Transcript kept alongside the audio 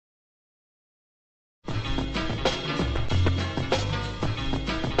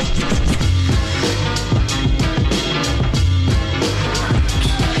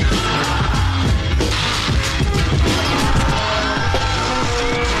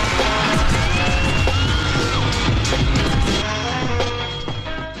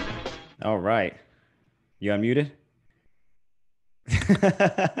right. You unmuted?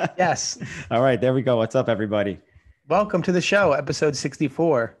 Yes. All right, there we go. What's up, everybody? Welcome to the show, episode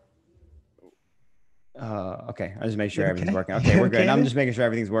 64. Okay, I'll just make You sure everything's okay? working. Okay, You we're good. okay I'm there? just making sure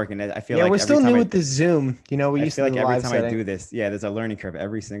everything's working. I feel Yeah, like we're every still time new I, with the Zoom. We're I used feel to like the every live time I setting. do this, yeah, there's a learning curve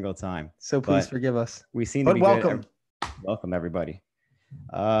every single time. So please But forgive us. we seem to But be good. welcome. Welcome, everybody.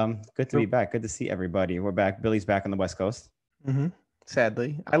 Good to be So, back. Good to see everybody. We're back. Billy's back on the West Coast.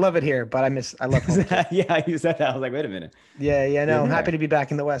 sadly, I love it here, but I love home too. Yeah, you said that. I was like, wait a minute. Yeah, You're no, I'm happy there. to be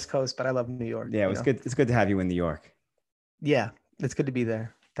back in the West Coast, but I love New York, Yeah, it was good. It's good to have you in New York. Yeah, it's good to be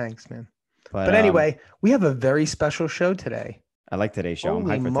there. Thanks, man. But But anyway, we have a very special show today. I like today's show. I'm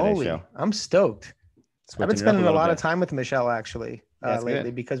Holy hyped for today's show. moly. I'm stoked. I've been Switching it up a spending a little lot of bit. time with Michelle actually That's lately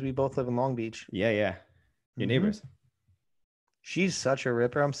good. because we both live in Long Beach. Yeah. Your Mhm. neighbors. She's such a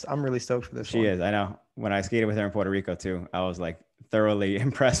ripper. I'm really stoked for this She one. is. I know. When I skated with her in Puerto Rico too, I was like thoroughly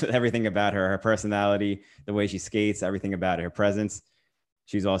impressed with everything about her, her personality, the way she skates, everything about her presence.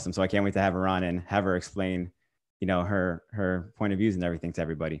 She's awesome. So I can't wait to have her on and have her explain, her point of views and everything to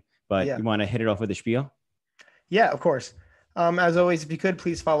everybody. But Yeah. you want to hit it off with the spiel? Yeah, of course. As always, if you could,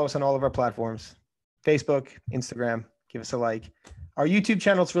 please follow us on all of our platforms. Facebook, Instagram, give us a like. Our YouTube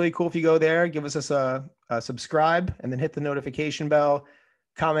channel is really cool. If you go there, give us a subscribe and then hit the notification bell.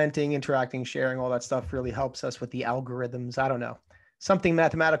 Commenting, interacting, sharing, all that stuff really helps us with the algorithms. I don't know, something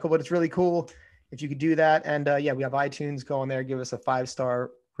mathematical, but it's really cool if you could do that. And yeah, we have iTunes. Go on there, give us a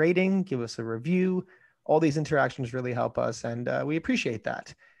 5-star rating, give us a review. All these interactions really help us, and we appreciate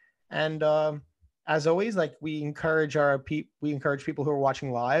that. And as always, like we encourage people who are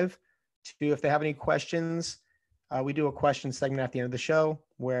watching live to, if they have any questions, we do a question segment at the end of the show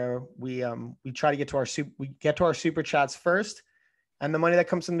where we try to get to our super chats first, and the money that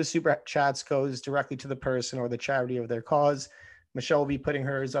comes from the super chats goes directly to the person or the charity of their cause. Michelle will be putting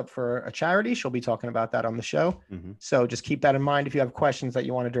hers up for a charity. She'll be talking about that on the show. Mm-hmm. So just keep that in mind if you have questions that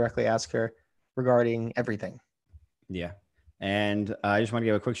you want to directly ask her regarding everything. Yeah. And I just want to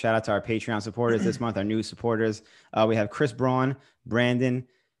give a quick shout out to our Patreon supporters this month, our new supporters. We have Chris Braun, Brandon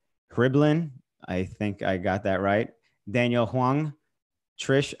Hriblin. I think I got that right. Daniel Huang,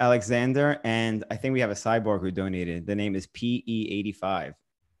 Trish Alexander, and I think we have a cyborg who donated. The name is PE85.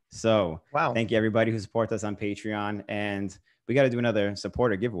 So Wow. Thank you, everybody who supports us on Patreon. And we got to do another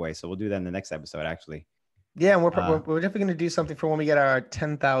supporter giveaway. So we'll do that in the next episode, actually. Yeah, and we're definitely going to do something for when we get our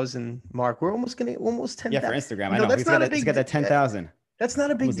 10,000 mark. We're almost 10,000. Yeah, for Instagram. I know, know. that's not a He's big. got that 10,000. That's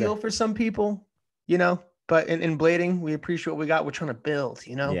not a big deal for some people, But in blading, we appreciate what we got. We're trying to build,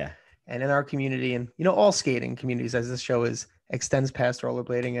 Yeah. And in our community, and all skating communities, as this show extends past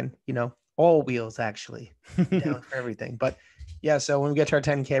rollerblading, and all wheels actually down for everything. But yeah, so when we get to our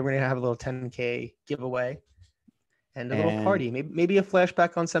 10K, we're gonna have a little 10K giveaway. And a little party, maybe a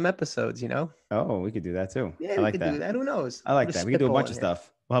flashback on some episodes, Oh, we could do that too. Yeah, I like we could that. do that. Who knows? I like that. We could do a bunch of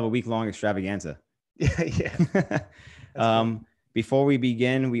stuff. We'll have a week-long extravaganza. Yeah. Cool. Before we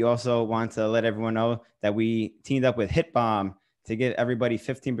begin, we also want to let everyone know that we teamed up with HitBomb to give everybody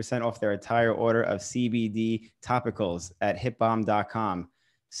 15% off their entire order of CBD topicals at hitbomb.com.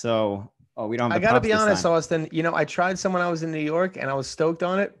 So, we don't have I got to be honest, Austin, I tried some when I was in New York and I was stoked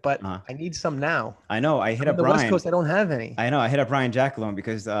on it, but I need some now. I know. I hit up the Brian. West Coast, I don't have any. I know. I hit up Brian Jackalone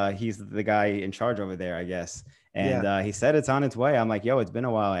because he's the guy in charge over there, I guess. And he said it's on its way. I'm like, yo, it's been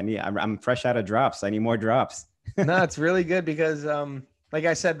a while. I'm fresh out of drops. I need more drops. No, it's really good because, like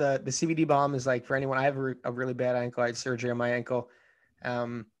I said, the CBD bomb is like for anyone. I have a really bad ankle. I had surgery on my ankle.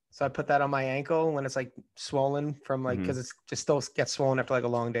 So I put that on my ankle when it's like swollen from because it's just still gets swollen after like a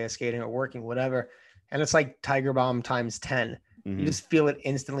long day of skating or working, whatever. And it's like Tiger Balm times 10. You just feel it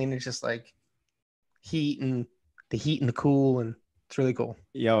instantly. And it's just like the heat and the cool. And it's really cool.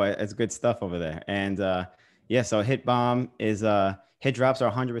 Yo, it's good stuff over there. And so Hit Bomb is Hit Drops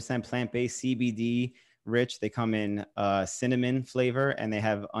are 100% plant-based CBD rich. They come in cinnamon flavor and they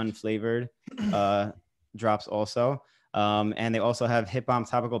have unflavored drops also. And they also have Hit Bomb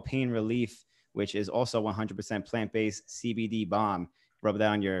Topical Pain Relief, which is also 100% plant-based CBD balm. Rub that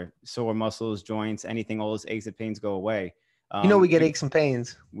on your sore muscles, joints, anything, all those aches and pains go away. We get aches and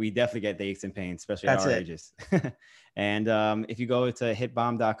pains. We definitely get the aches and pains, especially at our ages. And if you go to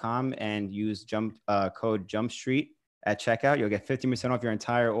hitbomb.com and use code JumpStreet at checkout, you'll get 15% off your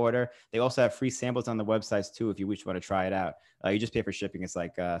entire order. They also have free samples on the websites too if you want to try it out. You just pay for shipping. It's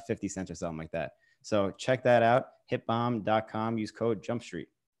like 50 cents or something like that. So check that out, hitbomb.com. Use code JumpStreet.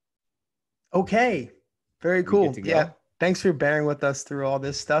 Okay, very cool. Yeah, thanks for bearing with us through all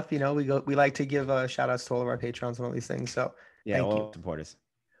this stuff. We like to give shout outs to all of our patrons and all these things. So yeah, thank all supporters.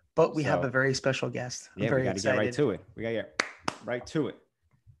 But we have a very special guest. We got to get right to it.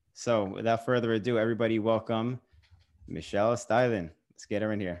 So without further ado, everybody welcome Michelle Stylen. Let's get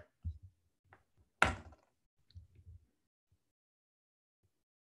her in here.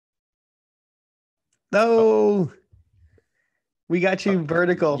 No, we got you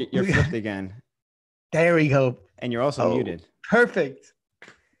vertical. You're flipped again. There we go. And you're also muted. Perfect.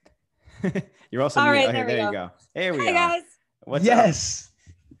 You're also All muted. right, Okay, there you go. Here we Hi, are. guys. What's yes.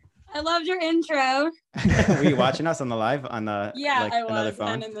 I loved your intro. Were you watching us on the live on the Yeah, I another was, phone?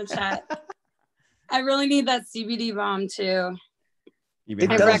 and in the chat. I really need that CBD bomb too. You've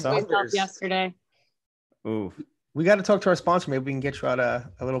been I hurting wrecked yourself? myself yesterday. Ooh. We got to talk to our sponsor. Maybe we can get you out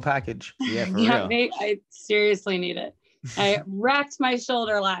a little package. Yeah, for real. I seriously need it. I wrecked my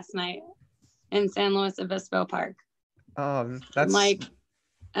shoulder last night in San Luis Obispo Park. Oh, that's I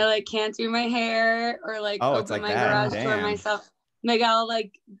can't do my hair or open my garage door myself. Miguel,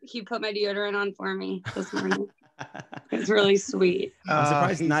 he put my deodorant on for me this morning. It's really sweet. I'm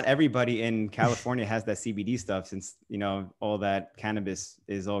surprised not everybody in California has that CBD stuff, since all that cannabis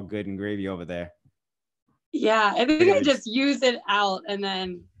is all good and gravy over there. Yeah, I think I just use it out and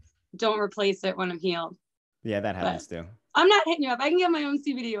then don't replace it when I'm healed. Yeah, that happens too. I'm not hitting you up. I can get my own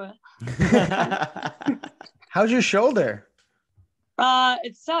CBD oil. How's your shoulder?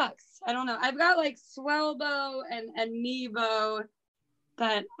 It sucks. I don't know. I've got Swellbo and Nebo,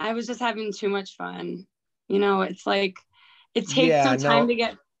 but I was just having too much fun. It's it takes some time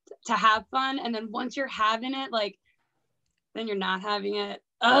to have fun, and then once you're having it, then you're not having it.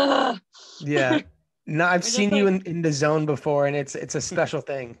 Ugh. Yeah. No, I've seen you in the zone before, and it's a special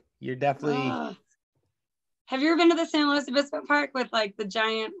thing. You're definitely. Have you ever been to the San Luis Obispo Park with the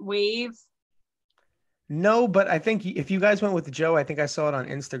giant waves? No, but I think if you guys went with Joe, I think I saw it on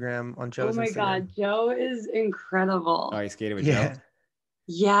Instagram, on Joe's Instagram. Oh my God, Joe is incredible. Oh, you skated with Joe?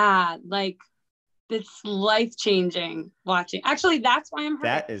 Yeah, it's life-changing watching. Actually, that's why I'm hurt.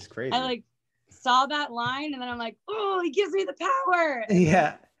 That is crazy. I saw that line and then I'm like, oh, he gives me the power.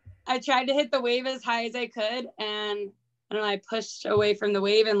 Yeah. I tried to hit the wave as high as I could, and I pushed away from the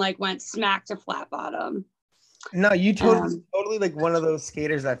wave and went smack to flat bottom. No, you totally one of those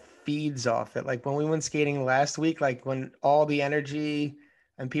skaters that feeds off it. When we went skating last week, when all the energy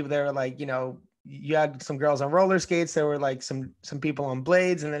and people there were you had some girls on roller skates, there were some people on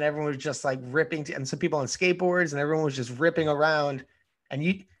blades, and then everyone was just ripping and some people on skateboards, and everyone was just ripping around. And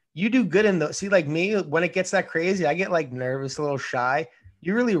you do good in those. See, me, when it gets that crazy, I get nervous, a little shy.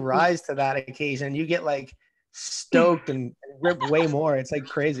 You really rise to that occasion. You get stoked and rip way more. It's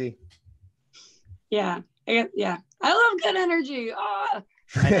crazy. Yeah. Yeah. I love good energy. Oh,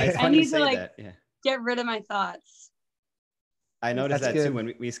 I need to get rid of my thoughts. I noticed that too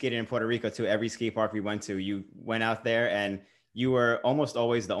when we skated in Puerto Rico too. Every skate park we went to, you went out there and you were almost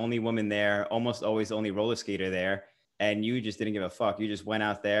always the only woman there, almost always the only roller skater there, and you just didn't give a fuck. You just went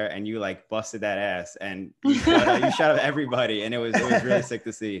out there and you busted that ass and you shot up everybody, and it was really sick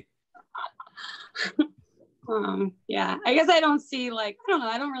to see. Yeah, I guess I don't see I don't know.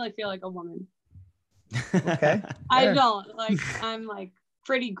 I don't really feel like a woman. Okay. I don't I'm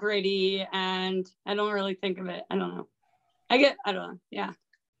pretty gritty, and I don't really think of it. I don't know. I don't know. Yeah.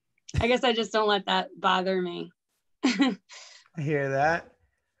 I guess I just don't let that bother me. I hear that.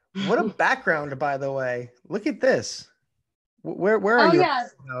 What a background, by the way. Look at this. Where are you? Yeah.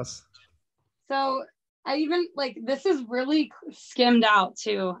 So I even this is really skimmed out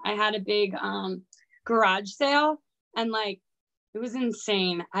too. I had a big garage sale, and it was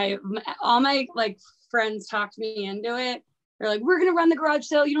insane. All my friends talked me into it. They're we're gonna run the garage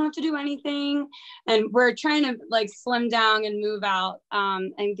sale. You don't have to do anything, and we're trying to slim down and move out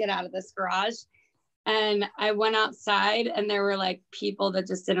and get out of this garage. And I went outside, and there were people that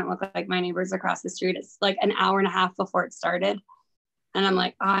just didn't look like my neighbors across the street. It's an hour and a half before it started, and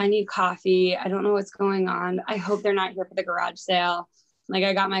I'm I need coffee. I don't know what's going on. I hope they're not here for the garage sale.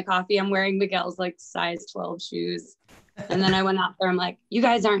 I got my coffee. I'm wearing Miguel's size 12 shoes. And then I went out there. I'm you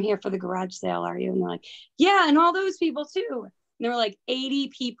guys aren't here for the garage sale, are you? And they're yeah, and all those people too. And there were 80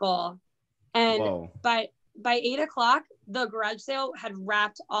 people. And Whoa. by 8:00, the garage sale had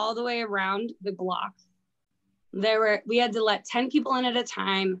wrapped all the way around the block. We had to let 10 people in at a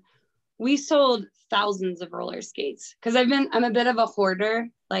time. We sold thousands of roller skates because I'm a bit of a hoarder.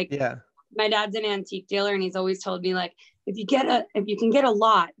 Yeah. My dad's an antique dealer, and he's always told me if you can get a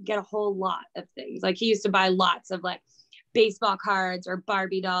lot, get a whole lot of things. He used to buy lots of baseball cards or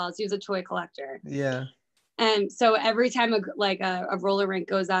Barbie dolls. He was a toy collector. Yeah. And so every time a roller rink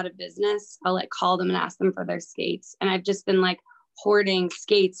goes out of business, I'll call them and ask them for their skates. And I've just been hoarding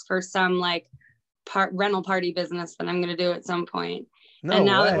skates for some rental party business that I'm going to do at some point. No and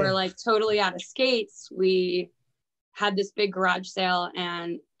now way. that we're totally out of skates, we had this big garage sale,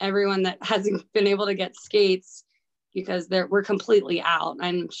 and everyone that hasn't been able to get skates because we're completely out.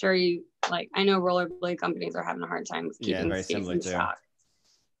 I'm sure I know rollerblade companies are having a hard time keeping very skates similar in too. stock.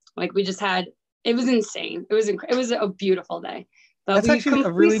 Like we just had, it was insane. It was a beautiful day. But that's actually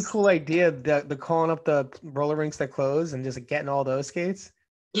a really cool idea, the calling up the roller rinks that close and just getting all those skates.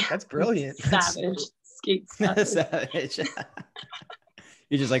 Yeah, that's brilliant. Savage. Skate savage.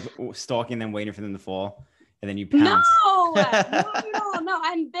 You're just like stalking them, waiting for them to fall, and then you pounce. No.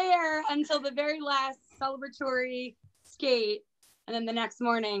 I'm there until the very last celebratory skate, and then the next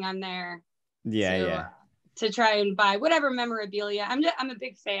morning I'm there. To try and buy whatever memorabilia. I'm a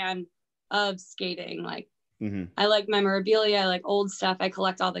big fan of skating. Like I like memorabilia, I like old stuff. I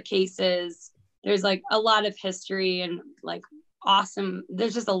collect all the cases. There's like a lot of history and like awesome.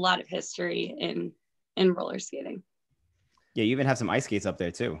 There's just a lot of history in roller skating. Yeah, you even have some ice skates up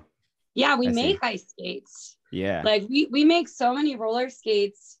there too. Yeah, we make ice skates. Yeah. Like we make so many roller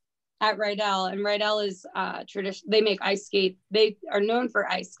skates at Rydell, and Rydell is tradition. They make ice skate. They are known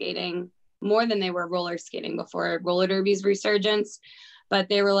for ice skating more than they were roller skating before roller derby's resurgence. But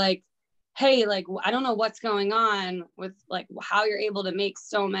they were like, hey, like, I don't know what's going on with like how you're able to make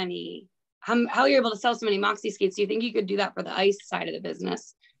so many, how you're able to sell so many Moxie skates. Do you think you could do that for the ice side of the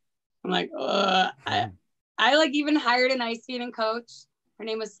business? I'm like, I like even hired an ice skating coach. Her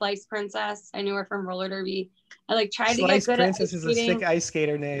name was Slice Princess. I knew her from roller derby. I like tried to get good at ice skating. Slice Princess is a sick ice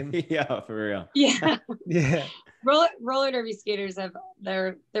skater name. Yeah, for real. Yeah. Yeah. Roller derby skaters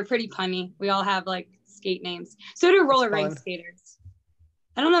they're pretty punny. We all have like skate names. So do roller rink skaters.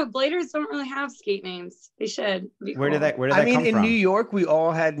 I don't know. Bladers don't really have skate names. They should. Where did that come from? I mean, in New York, we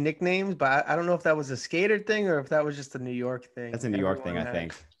all had nicknames, but I don't know if that was a skater thing or if that was just a New York thing. That's a New York thing, I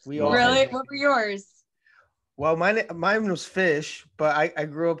think. Really? What were yours? Well, mine was Fish, but I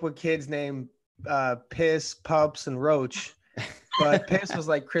grew up with kids named Piss, Pups, and Roach. But Piss was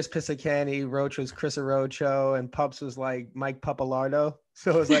like Chris Pisacani, Roach was Chris Arocho, and Pups was like Mike Papalardo.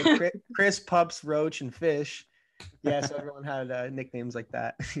 So it was like Chris, Pups, Roach, and Fish. Yeah, so everyone had nicknames like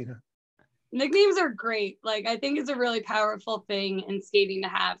that. You know, nicknames are great. Like I think it's a really powerful thing in skating to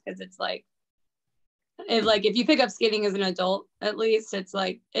have, because it's like, if you pick up skating as an adult, at least it's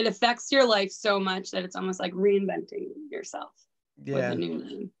like it affects your life so much that it's almost like reinventing yourself with a new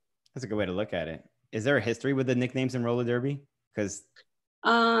name. That's a good way to look at it. Is there a history with the nicknames in roller derby? Because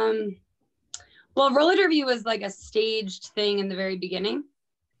well, roller derby was like a staged thing in the very beginning.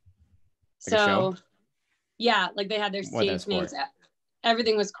 Like so yeah, like they had their stage names.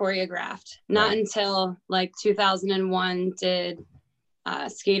 Everything was choreographed. Not until like 2001 did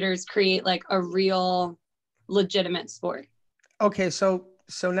skaters create like a real legitimate sport. Okay, so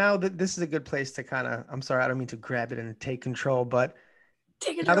now this is a good place to kind of, I'm sorry, I don't mean to grab it and take control, but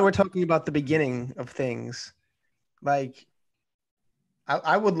now that we're talking about the beginning of things, like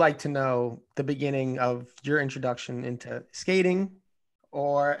I would like to know the beginning of your introduction into skating,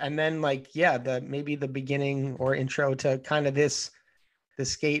 and then maybe the beginning or intro to kind of the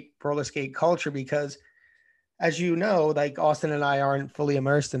roller skate culture, because as you know, like Austin and I aren't fully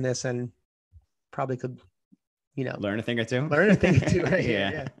immersed in this and probably could, learn a thing or two. Right?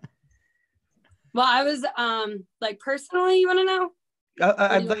 Yeah. Well, I was like personally, you want to know?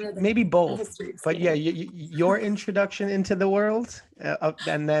 I'd like maybe both, but yeah, your introduction into the world,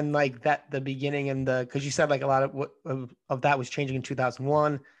 and then like the beginning and because you said like a lot of that was changing in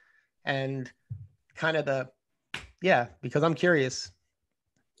 2001, and kind of because I'm curious.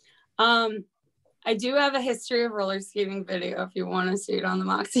 I do have a history of roller skating video if you want to see it on the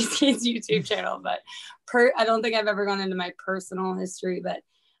Moxie Skates YouTube channel, but I don't think I've ever gone into my personal history, but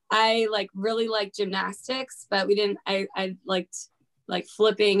I really liked gymnastics, but I liked like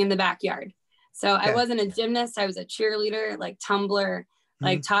flipping in the backyard. So I wasn't a gymnast. I was a cheerleader, like tumbler,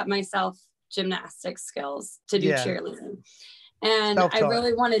 taught myself gymnastics skills to do cheerleading. And I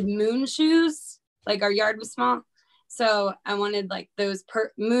really wanted moon shoes. Like our yard was small. So I wanted like those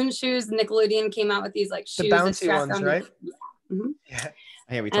moon shoes. Nickelodeon came out with these like shoes. The bouncy ones, right?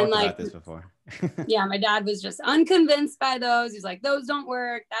 Yeah, we talked about this before. Yeah, my dad was just unconvinced by those. He's like, those don't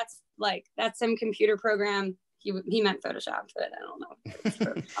work. That's some computer program. He meant Photoshop, but I don't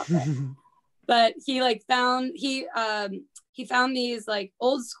know. But he found these like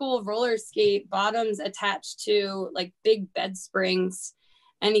old school roller skate bottoms attached to like big bed springs,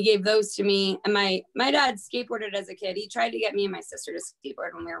 and he gave those to me. And my dad skateboarded as a kid. He tried to get me and my sister to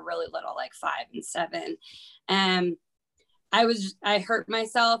skateboard when we were really little, like 5 and 7. And I hurt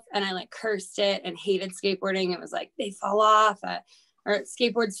myself and I like cursed it and hated skateboarding. It was like, they fall off. Or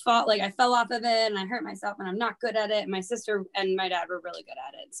skateboards fall, like I fell off of it and I hurt myself and I'm not good at it. And my sister and my dad were really good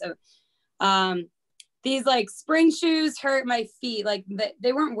at it. So these like spring shoes hurt my feet. Like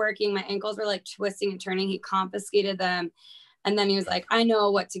they weren't working. My ankles were like twisting and turning. He confiscated them. And then he was like, I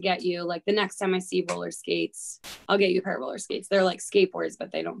know what to get you. Like the next time I see roller skates, I'll get you a pair of roller skates. They're like skateboards,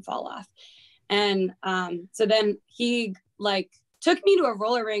 but they don't fall off. And so then he like took me to a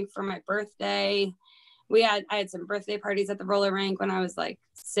roller rink for my birthday. I had some birthday parties at the roller rink when I was like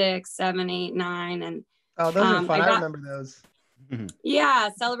 6, 7, 8, 9. And oh, those are fun. I remember those. Yeah,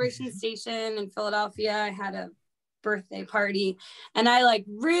 Celebration Station in Philadelphia. I had a birthday party and I like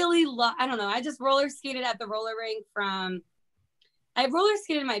really I don't know. I just roller skated at the roller rink I roller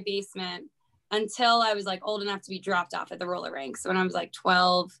skated in my basement until I was like old enough to be dropped off at the roller rink. So when I was like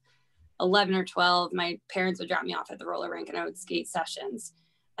 11 or 12, my parents would drop me off at the roller rink and I would skate sessions.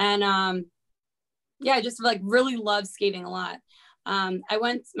 And yeah, I just like really loved skating a lot.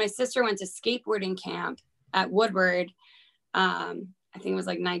 My sister went to skateboarding camp at Woodward. I think it was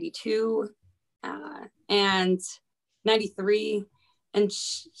like 92 and 93. And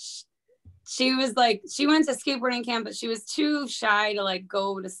she was like, she went to skateboarding camp, but she was too shy to like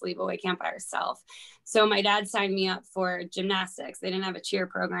go to sleepaway camp by herself. So my dad signed me up for gymnastics. They didn't have a cheer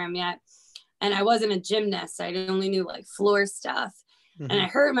program yet. And I wasn't a gymnast. I only knew like floor stuff. And I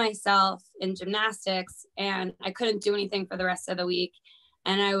hurt myself in gymnastics and I couldn't do anything for the rest of the week.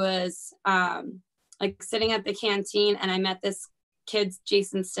 And I was like sitting at the canteen and I met this kid,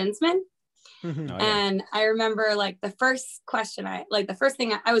 Jason Stinsman. And I remember like the first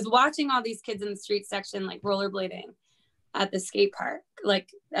thing I was watching all these kids in the street section, like rollerblading at the skate park,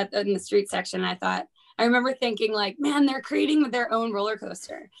 like in the street section. I remember thinking like, man, they're creating their own roller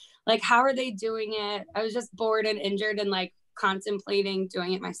coaster. Like, how are they doing it? I was just bored and injured and like contemplating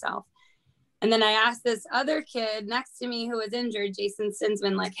doing it myself. And then I asked this other kid next to me who was injured, Jason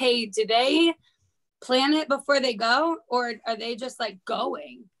Stinsman, like, hey, do they plan it before they go? Or are they just like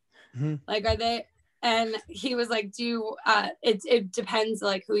going? Like, are they? And he was like, it depends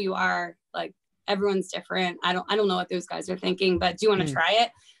like who you are. Like everyone's different. I don't know what those guys are thinking, but do you want to try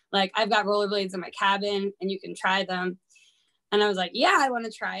it? Like I've got rollerblades in my cabin and you can try them. And I was like, yeah, I want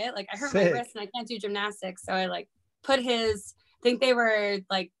to try it. Like I hurt my wrist and I can't do gymnastics. So I like put I think they were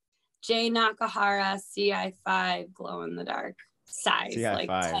like Jay Nakahara CI5 glow in the dark size, CI5.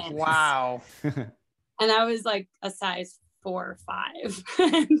 Like 10. Wow. And I was like a size 4 or 5.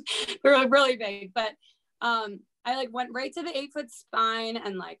 They're like really big, but I like went right to the 8-foot spine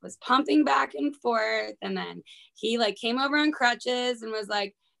and like was pumping back and forth. And then he like came over on crutches and was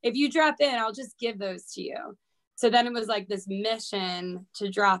like, if you drop in, I'll just give those to you. So then it was like this mission to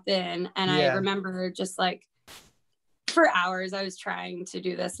drop in. And I remember just like for hours I was trying to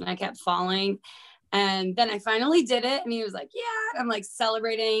do this and I kept falling. And then I finally did it. And he was like, yeah, I'm like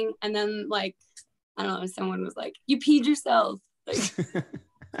celebrating. And then like, I don't know, someone was like, you peed yourself. Like,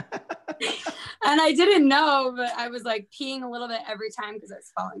 and I didn't know, but I was like peeing a little bit every time because I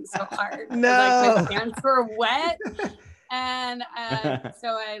was falling so hard. No. Like my pants were wet. And so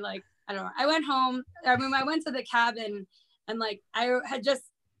I don't know. I went home. I mean, I went to the cabin and like I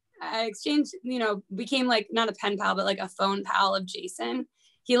exchanged, became like not a pen pal, but like a phone pal of Jason.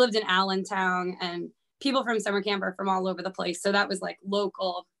 He lived in Allentown and people from summer camp are from all over the place. So that was like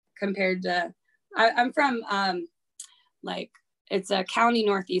local compared to, I'm from like, it's a county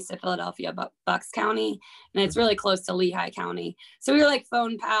northeast of Philadelphia, Bucks County, and it's really close to Lehigh County. So we were like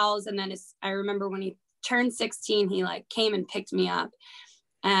phone pals. And then I remember when he turned 16, he like came and picked me up.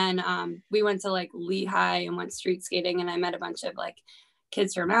 And we went to like Lehigh and went street skating. And I met a bunch of like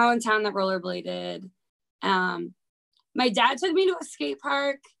kids from Allentown that rollerbladed. My dad took me to a skate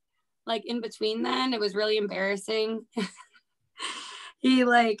park, like in between then. It was really embarrassing. He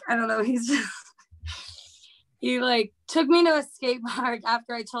like, I don't know, he like took me to a skate park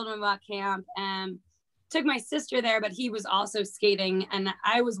after I told him about camp and took my sister there, but he was also skating and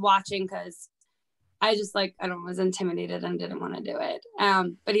I was watching because I just like, I don't know, was intimidated and didn't want to do it.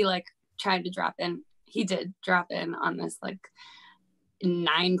 But he like tried to drop in. He did drop in on this like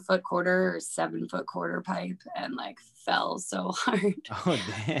 9-foot quarter or 7-foot quarter pipe and like fell so hard. Oh,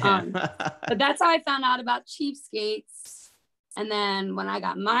 damn. But that's how I found out about cheap skates. And then when I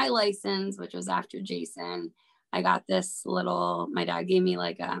got my license, which was after Jason, I got this my dad gave me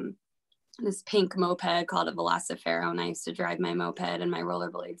like this pink moped called a Velocifero, and I used to drive my moped and my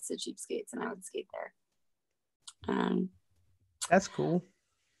rollerblades to Cheap Skates, and I would skate there. That's cool.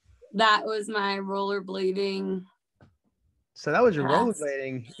 That was my rollerblading. So that was your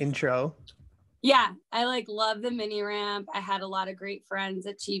rollerblading intro. Yeah, I like love the mini ramp. I had a lot of great friends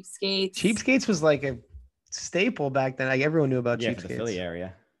at Cheap Skates. Cheap Skates was like a staple back then. Like everyone knew about Cheap Skates. The Philly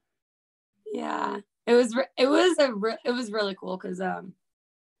area. Yeah, it was really cool because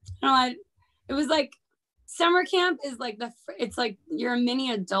it was like summer camp is like it's like you're a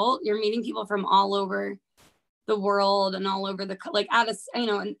mini adult. You're meeting people from all over the world and all over the, like out of, you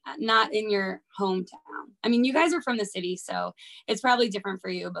know, and not in your hometown. I mean, you guys are from the city, so it's probably different for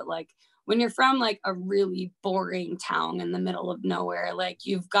you, but like when you're from like a really boring town in the middle of nowhere, like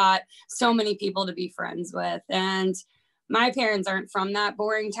you've got so many people to be friends with. And my parents aren't from that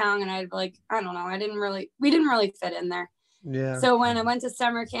boring town. And I'd like, I don't know, we didn't really fit in there. Yeah. So when I went to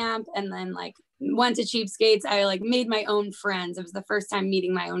summer camp and then like went to Cheapskates, I like made my own friends. It was the first time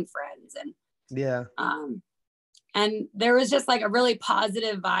meeting my own friends. And yeah. And there was just like a really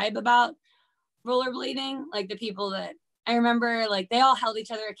positive vibe about rollerblading. Like the people that I remember, like they all held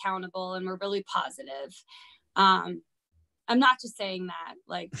each other accountable and were really positive. I'm not just saying that,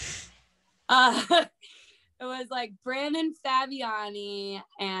 like, it was like Brandon Fabiani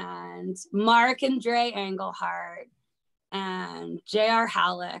and Mark and Dre Engelhardt and J.R.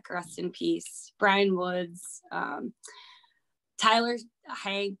 Halleck, rest in peace, Brian Woods, Tyler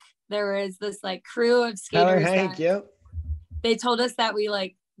Hank. There was this like crew of skaters. Tyler Hank, yep. They told us that we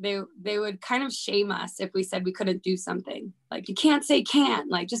like, they would kind of shame us if we said we couldn't do something. Like, you can't say can't,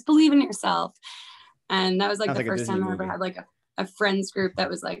 like, just believe in yourself. And that was like the first time I ever had like a friends group that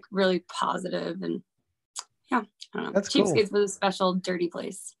was like really positive. And yeah, I don't know. That's Cheapskates cool. was a special dirty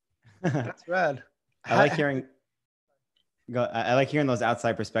place. That's rad. I like hearing those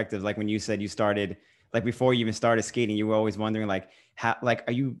outside perspectives. Like when you said you started, like before you even started skating, you were always wondering like, how, like,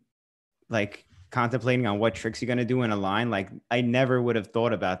 are you like contemplating on what tricks you're going to do in a line? Like I never would have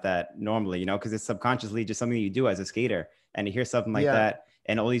thought about that normally, you know, because it's subconsciously just something you do as a skater. And to hear something like that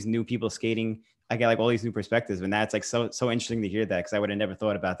and all these new people skating, I get like all these new perspectives. And that's like so interesting to hear that, because I would have never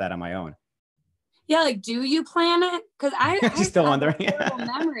thought about that on my own. Yeah, like, do you plan it? Because I still wondering. have a terrible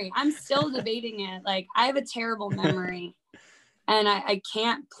memory. I'm still debating it. Like, I have a terrible memory, and I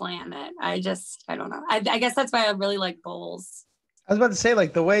can't plan it. I don't know. I guess that's why I really like bowls. I was about to say,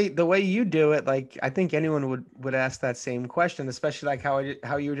 like, the way you do it, like, I think anyone would ask that same question, especially like how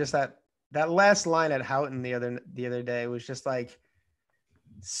you were just that last line at Houghton the other day was just like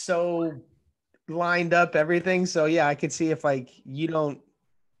so lined up everything. So yeah, I could see if like you don't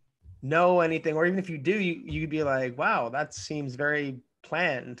know anything, or even if you do, you'd be like, wow, that seems very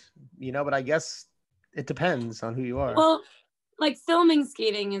planned, you know. But I guess it depends on who you are. Well, like filming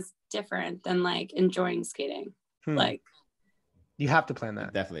skating is different than like enjoying skating. Like, you have to plan that.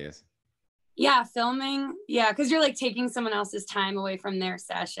 It definitely is. Yeah, filming. Yeah, because you're like taking someone else's time away from their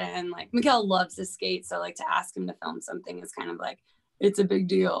session. Like Miguel loves to skate, so like to ask him to film something is kind of like, it's a big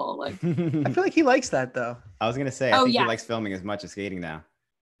deal. Like, I feel like he likes that though. I was gonna say, I think he likes filming as much as skating now.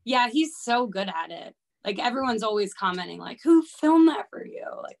 Yeah, he's so good at it. Like everyone's always commenting, like, who filmed that for you?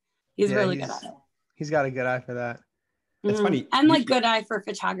 Like, he's really good at it. He's got a good eye for that. It's funny. And like good eye for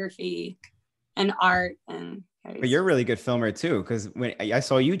photography and art. And but you're a really good filmer too, because when I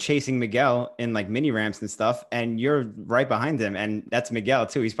saw you chasing Miguel in like mini ramps and stuff, and you're right behind him, and that's Miguel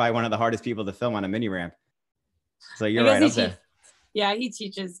too. He's probably one of the hardest people to film on a mini ramp. So you're right up there. Yeah, he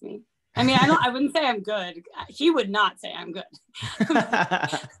teaches me. I mean, I wouldn't say I'm good. He would not say I'm good.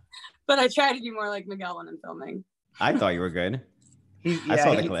 But I try to be more like Miguel when I'm filming. I thought you were good. I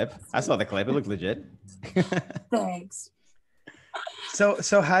saw the clip. It looked legit. Thanks.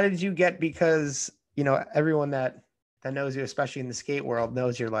 So how did you get, because, you know, everyone that knows you, especially in the skate world,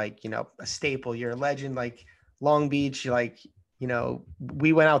 knows you're like, you know, a staple, you're a legend, like Long Beach, like, you know,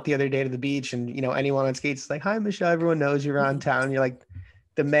 we went out the other day to the beach and, you know, anyone on skates is like, hi, Michelle, everyone knows you're around town. You're like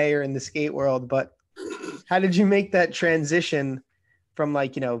the mayor in the skate world. But how did you make that transition from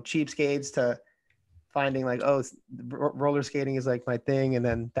like, you know, Cheapskates to finding like, oh, roller skating is like my thing, and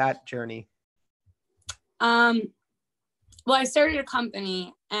then that journey? Well, I started a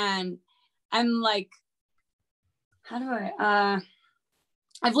company, and I'm like, how do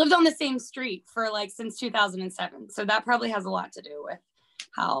I've lived on the same street for like since 2007. So that probably has a lot to do with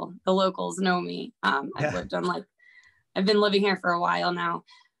how the locals know me. I've been living here for a while now.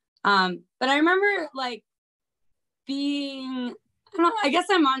 But I remember like being, I guess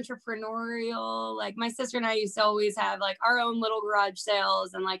I'm entrepreneurial. Like my sister and I used to always have like our own little garage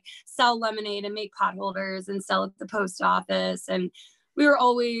sales and like sell lemonade and make pot holders and sell at the post office. And we were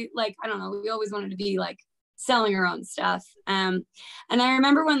always like, we always wanted to be like selling our own stuff. And I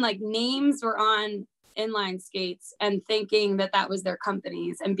remember when like names were on inline skates and thinking that was their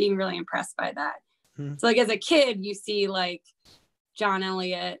companies and being really impressed by that. So like as a kid, you see like John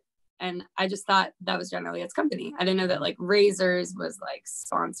Elliott, and I just thought that was John Elliott's company. I didn't know that like Razors was like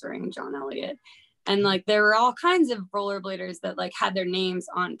sponsoring John Elliott. And like there were all kinds of rollerbladers that like had their names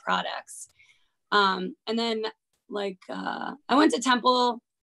on products. And then like I went to Temple,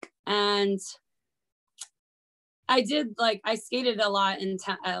 and I did like, I skated a lot in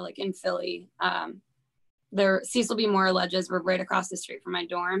like in Philly. There, Cecil B. Moore Ledges were right across the street from my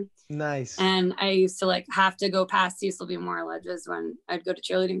dorm. Nice. And I used to like have to go past Cecil B. Moore Ledges when I'd go to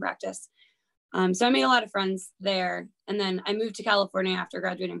cheerleading practice. So I made a lot of friends there. And then I moved to California after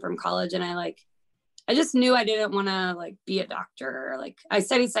graduating from college. And I just knew I didn't want to like be a doctor. Like I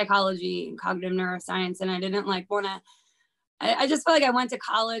studied psychology and cognitive neuroscience, and I didn't like want to, I just felt like I went to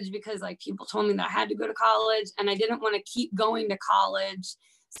college because like people told me that I had to go to college, and I didn't want to keep going to college.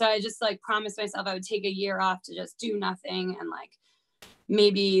 So I just like promised myself I would take a year off to just do nothing and like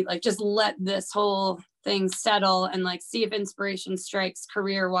maybe like just let this whole thing settle and like see if inspiration strikes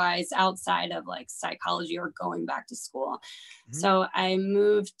career wise outside of like psychology or going back to school. Mm-hmm. So I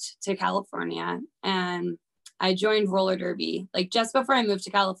moved to California and I joined roller derby. Like just before I moved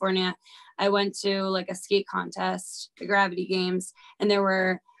to California, I went to like a skate contest, the Gravity Games, and there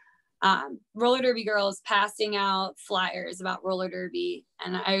were roller derby girls passing out flyers about roller derby.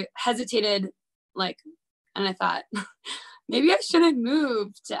 And I hesitated, like, and I thought, maybe I shouldn't move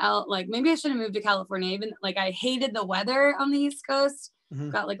to maybe I shouldn't move to California. Even like I hated the weather on the East Coast.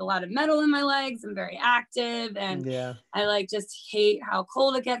 Mm-hmm. Got like a lot of metal in my legs. I'm very active, and I like just hate how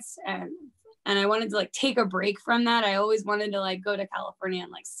cold it gets. And I wanted to like take a break from that. I always wanted to like go to California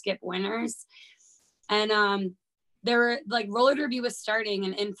and like skip winters. And there were like roller derby was starting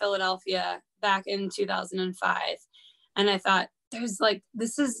in Philadelphia back in 2005. And I thought there's like,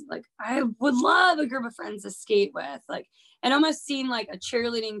 this is like, I would love a group of friends to skate with. Like, it almost seemed like a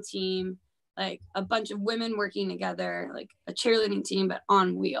cheerleading team, like a bunch of women working together, like a cheerleading team, but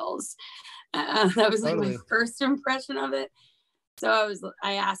on wheels. That was like my first impression of it. So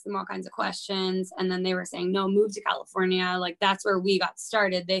I asked them all kinds of questions, and then they were saying, no, move to California. Like that's where we got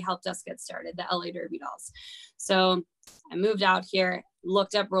started. They helped us get started, the LA Derby Dolls. So I moved out here,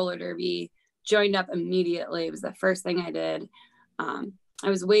 looked up roller derby, joined up immediately. It was the first thing I did. I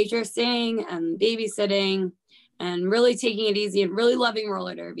was waitressing and babysitting and really taking it easy and really loving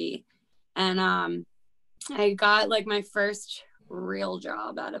roller derby. And I got like my first real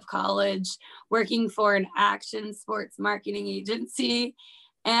job out of college, working for an action sports marketing agency.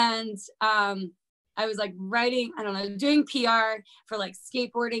 And I was like writing, I don't know, doing PR for like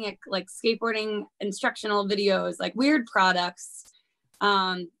skateboarding instructional videos, like weird products,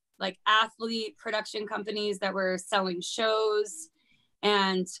 like athlete production companies that were selling shows.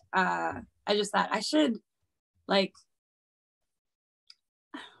 And I just thought I should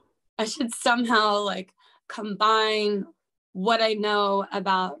somehow like combine what I know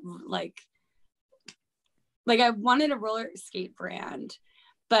about like I wanted a roller skate brand,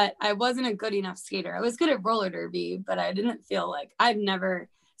 but I wasn't a good enough skater. I was good at roller derby, but I didn't feel like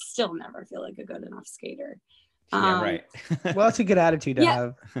still never feel like a good enough skater. Yeah, right. Well, that's a good attitude to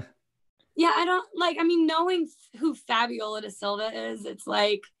have. Yeah, I don't like, I mean, knowing who Fabiola da Silva is, it's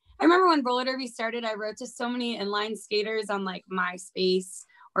like, I remember when roller derby started, I wrote to so many inline skaters on like MySpace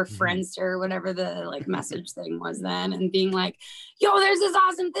or Friendster, or whatever the like message thing was then, and being like, yo, there's this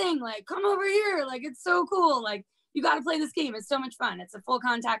awesome thing, like come over here, like it's so cool, like you got to play this game, it's so much fun, it's a full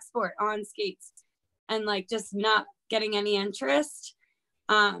contact sport on skates, and like just not getting any interest.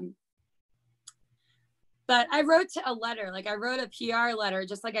 But I wrote a PR letter,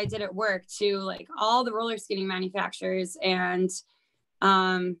 just like I did at work, to like all the roller skating manufacturers, and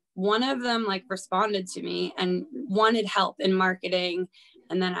one of them like responded to me and wanted help in marketing.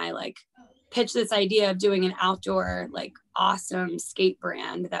 And then I like pitched this idea of doing an outdoor, like awesome skate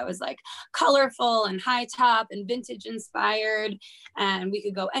brand that was like colorful and high top and vintage inspired. And we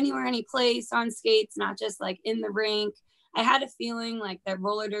could go anywhere, any place on skates, not just like in the rink. I had a feeling like that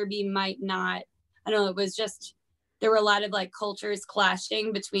roller derby might not, I don't know, it was just, there were a lot of like cultures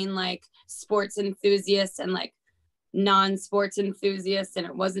clashing between like sports enthusiasts and like non-sports enthusiasts. And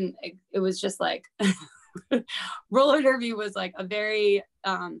it was just like, roller derby was like a very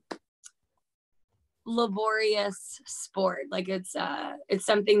laborious sport. Like it's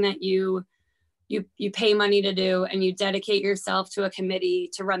something that you pay money to do, and you dedicate yourself to a committee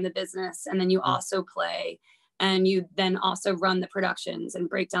to run the business, and then you also play, and you then also run the productions and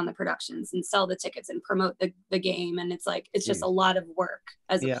break down the productions and sell the tickets and promote the game. And it's like, it's just a lot of work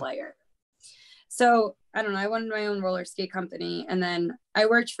as a player. So I don't know, I wanted my own roller skate company, and then I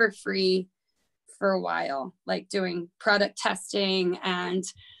worked for free for a while, like doing product testing and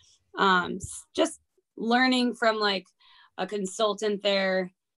just learning from like a consultant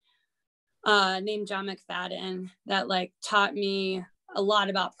there named John McFadden, that like taught me a lot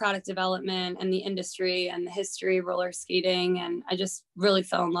about product development and the industry and the history of roller skating. And I just really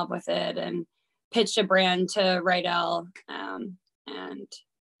fell in love with it and pitched a brand to Rydell. And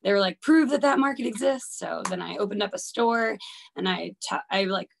they were like, prove that market exists. So then I opened up a store, and I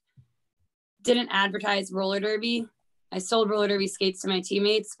like didn't advertise roller derby. I sold roller derby skates to my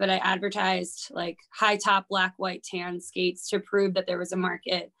teammates, but I advertised like high top, black, white, tan skates to prove that there was a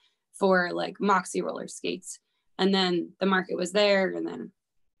market for like Moxie roller skates. And then the market was there. And then,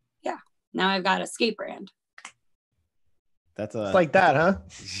 yeah, now I've got a skate brand. That's Just like that, huh?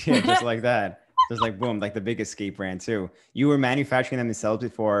 Yeah, just like that. Just like boom, like the biggest skate brand too. You were manufacturing them themselves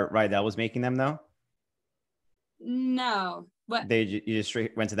before Rydell was making them, though? No. What? You just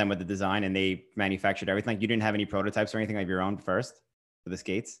straight went to them with the design and they manufactured everything. Like you didn't have any prototypes or anything of your own first for the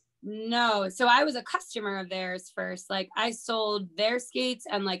skates? No. So I was a customer of theirs first. Like I sold their skates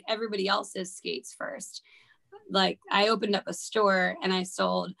and like everybody else's skates first. Like I opened up a store and I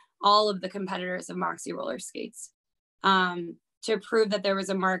sold all of the competitors of Moxie roller skates to prove that there was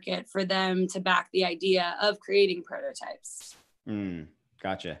a market for them to back the idea of creating prototypes.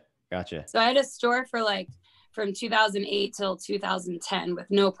 Gotcha. So I had a store for like from 2008 till 2010 with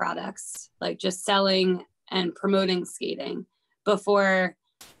no products, like just selling and promoting skating before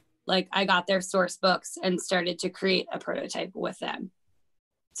like I got their source books and started to create a prototype with them.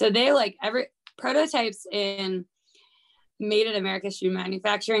 So they like every prototypes in made in America shoe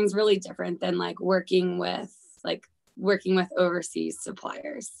manufacturing is really different than like working with overseas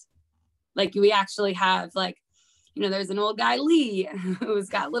suppliers. Like we actually have like, you know, there's an old guy, Lee, who's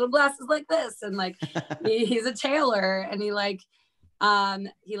got little glasses like this. And like, he's a tailor and he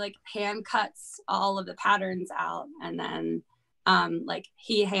hand cuts all of the patterns out. And then like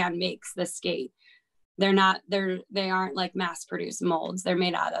he hand makes the skate. They aren't like mass produced molds. They're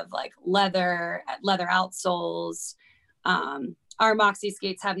made out of like leather outsoles. Our Moxie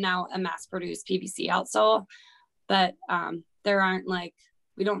skates have now a mass produced PVC outsole, but there aren't like,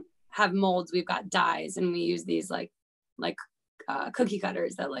 we don't have molds. We've got dies and we use these like cookie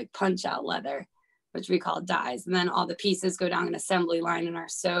cutters that like punch out leather, which we call dies. And then all the pieces go down an assembly line and are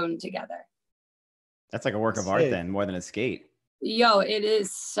sewn together. That's like a work of art then, more than a skate. Yo, it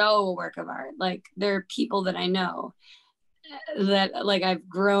is so a work of art. Like there are people that I know that like I've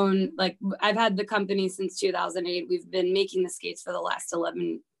grown, like I've had the company since 2008. We've been making the skates for the last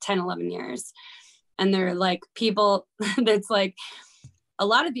 11 years. And they're like people that's like a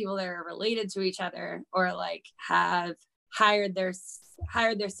lot of people that are related to each other or like have hired their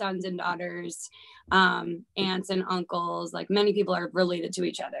sons and daughters, aunts and uncles. Like many people are related to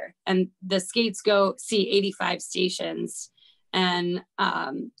each other. And the skates go see 85 stations. And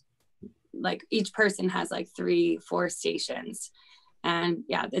like each person has like 3-4 stations. And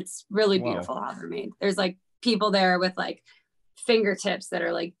yeah, it's really beautiful how they're made. There's like people there with like fingertips that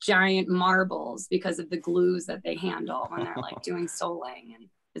are like giant marbles because of the glues that they handle when they're like doing soling, and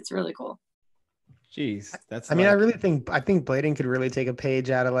it's really cool. Jeez, I think blading could really take a page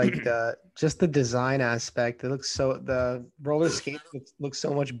out of like just the design aspect. The roller skates look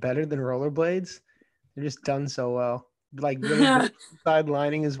so much better than rollerblades. They're just done so well. Like really side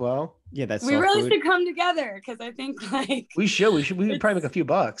lining as well. Yeah, we really should come together because I think like we could probably make a few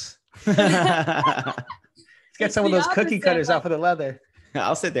bucks. Get some of those cookie cutters off of the leather.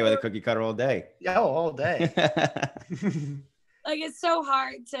 I'll sit there with a cookie cutter all day. Yeah, all day. Like it's so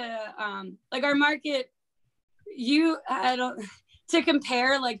hard to like our market. To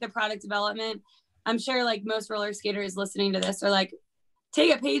compare like the product development. I'm sure like most roller skaters listening to this are like,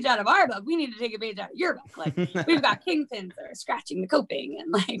 take a page out of our book. We need to take a page out of your book. Like we've got kingpins that are scratching the coping,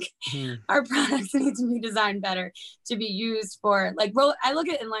 and like our products need to be designed better to be used for like I look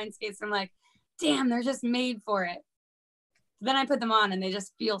at inline skates and I'm like, damn, they're just made for it. Then I put them on and they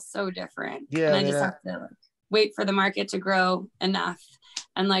just feel so different. Yeah, and I just have to like, wait for the market to grow enough,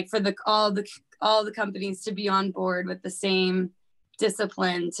 and like for all the companies to be on board with the same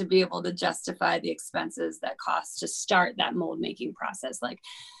discipline to be able to justify the expenses that cost to start that mold making process. Like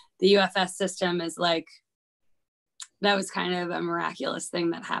the UFS system is like, that was kind of a miraculous thing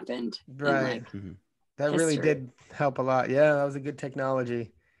that happened. Right. That really did help a lot. Yeah, that was a good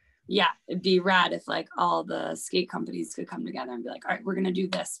technology. Yeah, it'd be rad if like all the skate companies could come together and be like, all right, we're going to do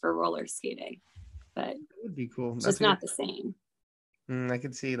this for roller skating. But it would be cool. It's just not the same. I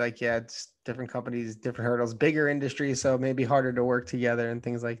could see like, yeah, it's different companies, different hurdles, bigger industry. So maybe harder to work together and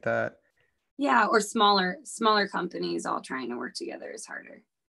things like that. Yeah. Or smaller companies all trying to work together is harder.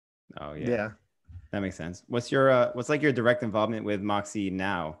 Oh yeah. Yeah. That makes sense. What's like your direct involvement with Moxie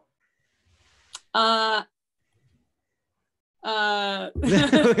now? I'm the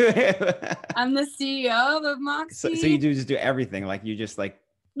CEO of Moxie. So you just do everything. Like you just like,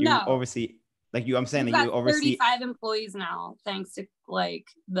 oversee. Like I'm saying that you oversee 35 employees now, thanks to like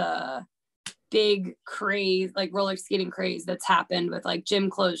the big craze, like roller skating craze that's happened with like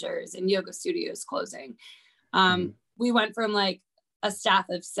gym closures and yoga studios closing. We went from like a staff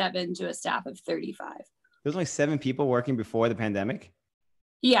of 7 to a staff of 35. There's only 7 people working before the pandemic.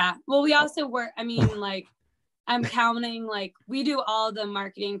 Yeah. Well, we also work, I mean, like I'm counting, like we do all the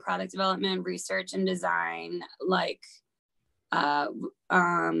marketing, product development, research and design. Like,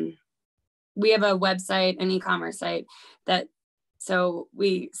 we have a website, an e-commerce site so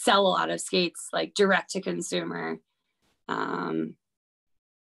we sell a lot of skates, like direct to consumer.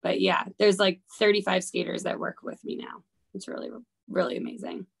 But yeah, there's like 35 skaters that work with me now. It's really, really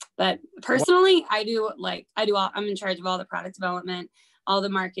amazing. But personally, I'm in charge of all the product development, all the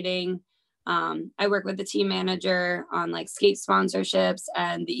marketing. I work with the team manager on like skate sponsorships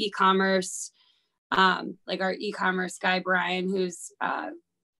and the e-commerce, like our e-commerce guy, Brian,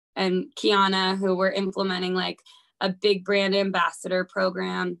 and Kiana, who we're implementing like a big brand ambassador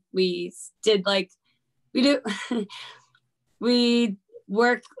program. We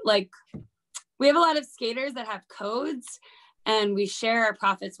work like, we have a lot of skaters that have codes and we share our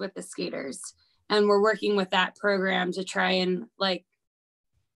profits with the skaters. And we're working with that program to try and like,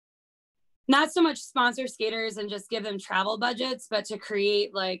 not so much sponsor skaters and just give them travel budgets, but to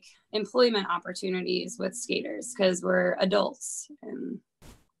create like employment opportunities with skaters, because we're adults and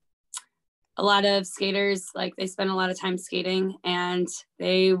a lot of skaters, like they spend a lot of time skating and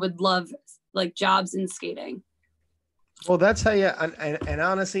they would love like jobs in skating. Well, that's how you, and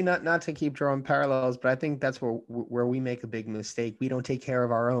honestly, not to keep drawing parallels, but I think that's where we make a big mistake. We don't take care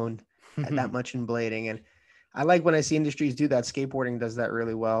of our own that much in blading. And I like when I see industries do that. Skateboarding does that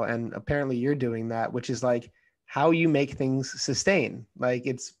really well. And apparently you're doing that, which is like how you make things sustain. Like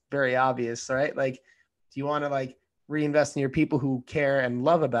it's very obvious, right? Like, do you want to like reinvest in your people who care and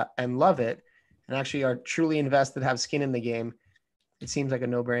love it and actually are truly invested, have skin in the game? It seems like a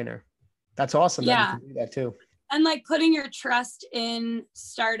no-brainer. That's awesome. Yeah. That you can do that too. And like putting your trust in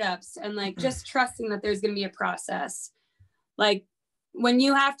startups and like just trusting that there's going to be a process. Like when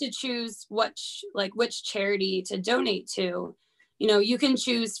you have to choose which charity to donate to, you know, you can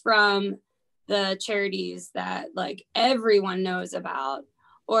choose from the charities that like everyone knows about,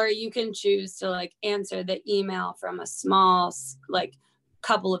 or you can choose to like answer the email from a small like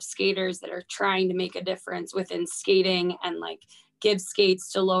couple of skaters that are trying to make a difference within skating and like give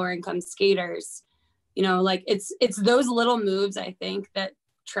skates to lower income skaters. You know, like it's those little moves, I think, that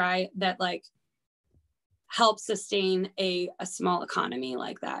like help sustain a small economy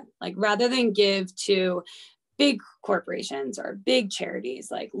like that. Like rather than give to big corporations or big charities,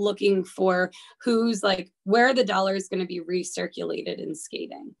 like looking for who's like where the dollar is going to be recirculated in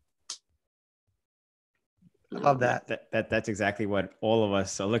skating. I love that. That's exactly what all of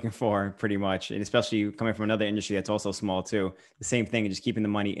us are looking for, pretty much, and especially coming from another industry that's also small too. The same thing, just keeping the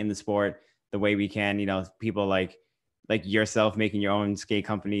money in the sport the way we can. You know, people like yourself making your own skate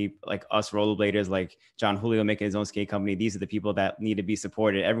company, like us rollerbladers, like John Julio making his own skate company. These are the people that need to be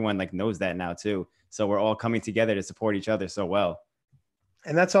supported. Everyone like knows that now too. So we're all coming together to support each other so well.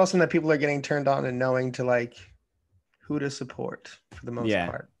 And that's awesome that people are getting turned on and knowing to like who to support for the most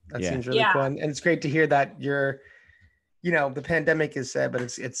part. That seems really cool. And it's great to hear that you're, you know, the pandemic is sad, but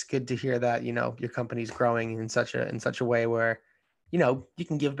it's good to hear that, you know, your company's growing in such a way where, you know, you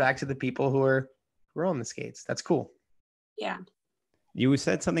can give back to the people who are on the skates. That's cool. Yeah. You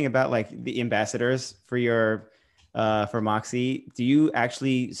said something about like the ambassadors for your for Moxy. Do you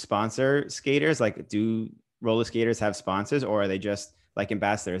actually sponsor skaters? Like, do roller skaters have sponsors, or are they just like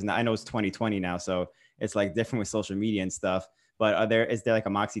ambassadors? Now I know it's 2020 now, so it's like different with social media and stuff. But is there like a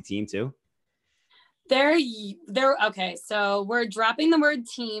Moxy team too? They're okay. So we're dropping the word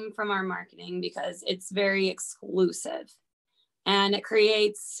team from our marketing because it's very exclusive and it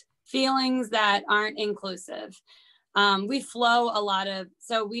creates feelings that aren't inclusive. We flow a lot of,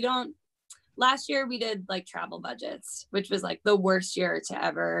 last year we did like travel budgets, which was like the worst year to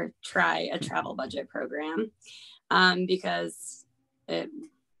ever try a travel budget program, because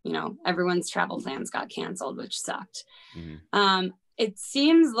everyone's travel plans got canceled, which sucked. Mm-hmm. It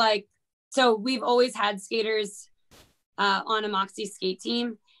seems like, so we've always had skaters on a Moxy skate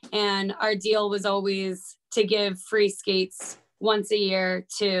team, and our deal was always to give free skates once a year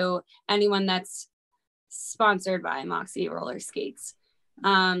to anyone that's sponsored by Moxy roller skates.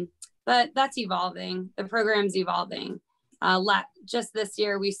 But that's evolving. The program's evolving. Just this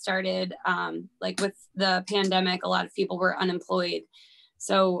year, we started, like with the pandemic, a lot of people were unemployed.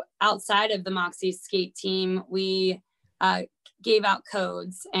 So outside of the Moxy skate team, we gave out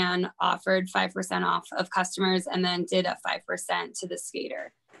codes and offered 5% off of customers, and then did a 5% to the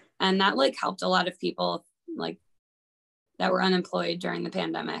skater. And that like helped a lot of people like that were unemployed during the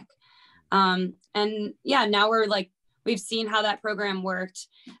pandemic. And yeah, now we're like, we've seen how that program worked.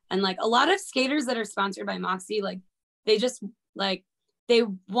 And like a lot of skaters that are sponsored by Moxie, like they just like, they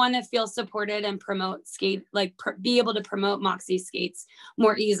want to feel supported and promote skate, like be able to promote Moxie skates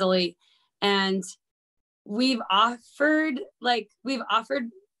more easily. And we've offered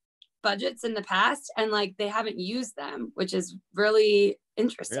budgets in the past, and like they haven't used them, which is really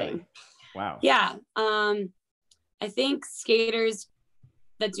interesting. Really? Wow. Yeah. I think skaters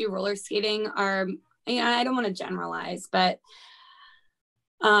that do roller skating are, I don't want to generalize, but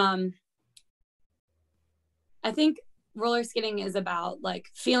I think roller skating is about like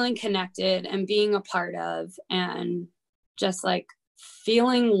feeling connected and being a part of, and just like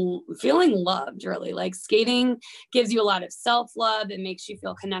feeling loved, really. Like skating gives you a lot of self-love. It makes you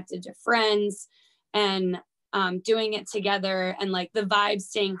feel connected to friends, and doing it together, and like the vibe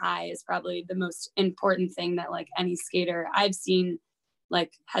staying high is probably the most important thing that like any skater I've seen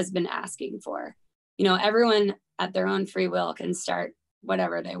like has been asking for. Everyone at their own free will can start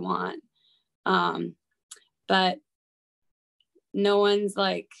whatever they want, but no one's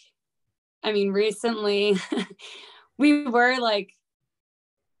like, recently we were like,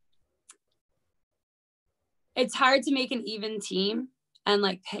 it's hard to make an even team and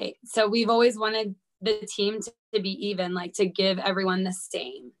like pay. So we've always wanted the team to be even, like to give everyone the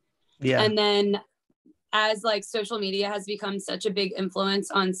same. Yeah. And then as like social media has become such a big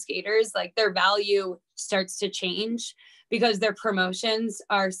influence on skaters, like their value starts to change because their promotions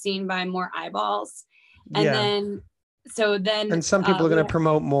are seen by more eyeballs. And then and some people are going to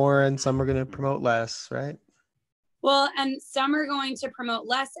promote more and some are going to promote less, right? Well, and some are going to promote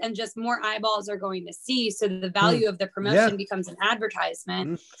less, and just more eyeballs are going to see. So the value of the promotion becomes an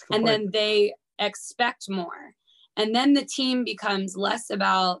advertisement, and then they expect more. And then the team becomes less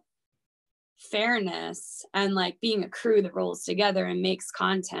about fairness and like being a crew that rolls together and makes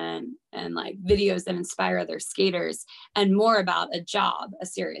content and like videos that inspire other skaters, and more about a job, a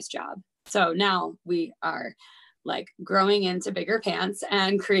serious job. So now we are like growing into bigger pants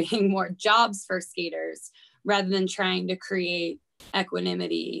and creating more jobs for skaters, rather than trying to create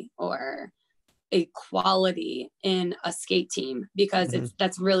equanimity or equality in a skate team, because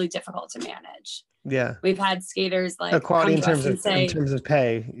that's really difficult to manage. Yeah. We've had skaters like equality in terms of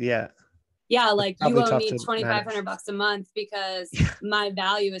pay. Yeah. Yeah, like you owe me $2,500 a month because my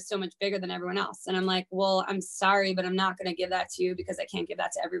value is so much bigger than everyone else. And I'm like, well, I'm sorry, but I'm not going to give that to you because I can't give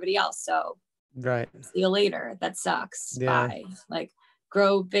that to everybody else. So right. See you later. That sucks. Yeah. Bye. Like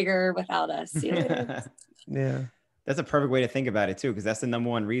grow bigger without us. See you later. Yeah. That's a perfect way to think about it too, because that's the number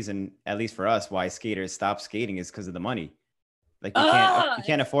one reason, at least for us, why skaters stop skating is because of the money. Like you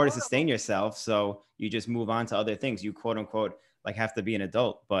can't afford to sustain yourself, so you just move on to other things. You quote unquote like have to be an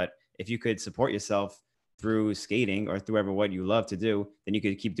adult, but if you could support yourself through skating or through what you love to do, then you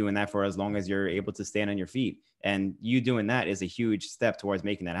could keep doing that for as long as you're able to stand on your feet. And you doing that is a huge step towards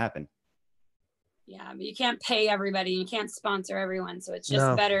making that happen. Yeah, but you can't pay everybody. You can't sponsor everyone. So it's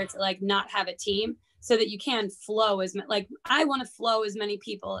just better to like not have a team so that you can flow like I want to flow as many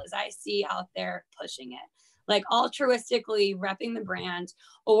people as I see out there pushing it, like altruistically repping the brand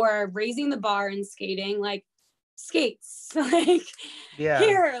or raising the bar in skating, like skates, like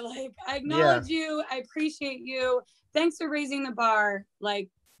here, like I acknowledge you, I appreciate you, thanks for raising the bar, like,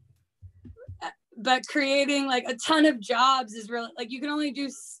 but creating like a ton of jobs is really like you can only do,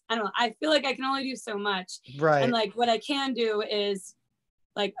 I don't know, I feel like I can only do so much, right? And like what I can do is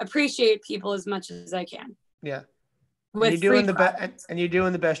like appreciate people as much as I can. Yeah. And you're doing the best, and you're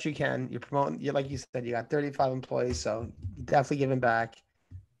doing the best you can. You're promoting. You like you said, you got 35 employees, so definitely giving back.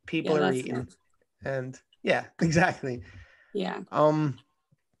 People are eating, and yeah, exactly. Yeah.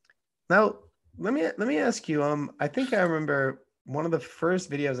 Now let me ask you. I think I remember one of the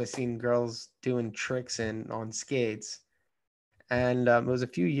first videos I seen girls doing tricks on skates, and it was a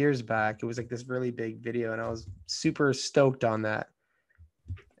few years back. It was like this really big video, and I was super stoked on that.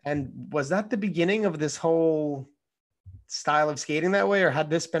 And was that the beginning of this whole style of skating that way, or had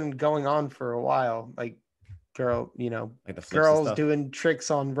this been going on for a while? Like like the girls doing tricks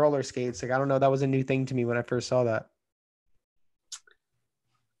on roller skates. Like, I don't know. That was a new thing to me when I first saw that.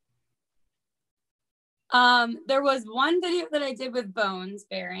 There was one video that I did with Bones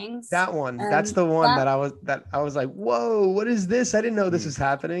Bearings. That one. That's the one that I was like, whoa, what is this? I didn't know this was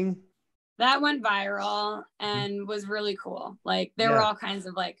happening. That went viral and was really cool. Like there were all kinds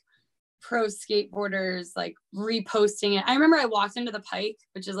of like pro skateboarders like reposting it. I remember I walked into the Pike,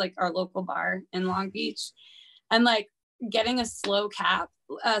 which is like our local bar in Long Beach, and like getting a slow clap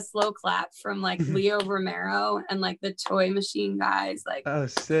from like Leo Romero and like the Toy Machine guys. Like, oh,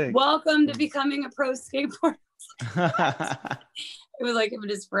 sick. Welcome to becoming a pro skateboarder. It was like him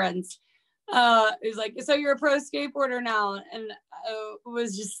and his friends. It was like, so you're a pro skateboarder now. And it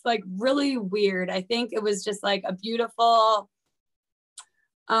was just like really weird. I think it was just like a beautiful,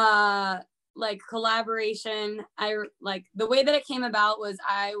 like collaboration. I like the way that it came about was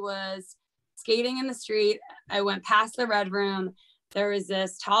I was skating in the street. I went past the Red Room. There was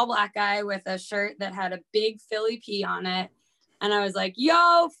this tall black guy with a shirt that had a big Philly P on it. And I was like,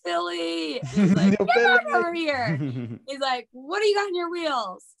 yo, Philly. And he's like, Yo, get Philly. over here. He's like, what do you got in your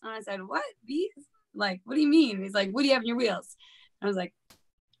wheels? And I said, what? These? Like, what do you mean? He's like, what do you have in your wheels? And I was like,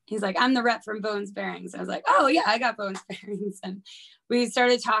 he's like, I'm the rep from Bones Bearings. I was like, oh yeah, I got Bones Bearings. And we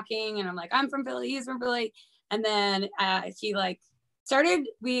started talking and I'm like, I'm from Philly, he's from Philly. And then he like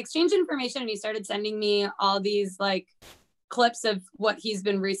we exchanged information and he started sending me all these like clips of what he's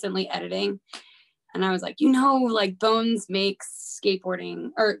been recently editing. And I was like, like Bones makes skateboarding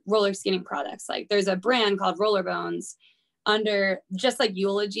or roller skating products. Like there's a brand called Roller Bones under just like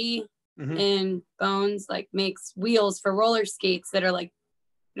Eulogy in Bones, like makes wheels for roller skates that are like,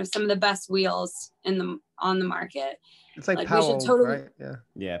 some of the best wheels on the market. It's like Powell, right?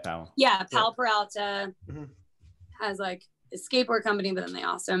 Yeah, Powell. Yeah, Powell Peralta has like a skateboard company, but then they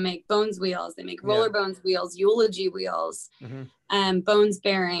also make Bones wheels. They make Roller Bones wheels, Eulogy wheels, and Bones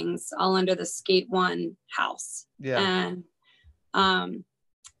Bearings, all under the Skate One house. Yeah. And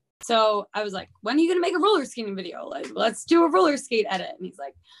so I was like, when are you gonna make a roller skating video? Like, let's do a roller skate edit. And he's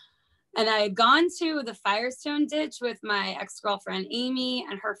like, and I had gone to the Firestone Ditch with my ex-girlfriend Amy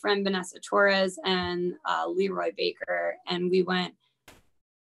and her friend Vanessa Torres and Leroy Baker, and we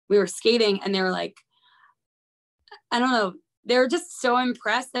were skating, and they were like, I don't know, they were just so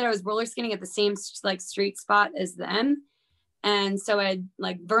impressed that I was roller skating at the same like street spot as them. And so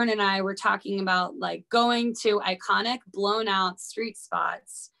Vern and I were talking about like going to iconic blown out street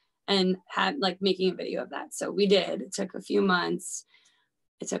spots and had like making a video of that. So we did. It took a few months.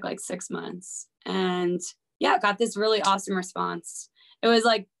 It took like 6 months, and yeah, got this really awesome response. It was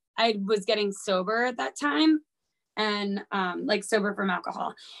like, I was getting sober at that time and like sober from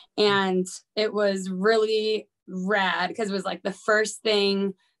alcohol. And it was really rad because it was like the first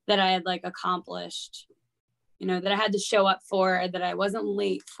thing that I had like accomplished, that I had to show up for, that I wasn't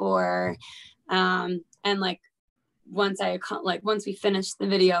late for. And like, once we finished the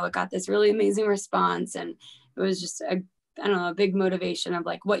video, it got this really amazing response. And it was just a big motivation of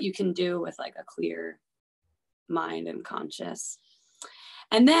like what you can do with like a clear mind and conscious.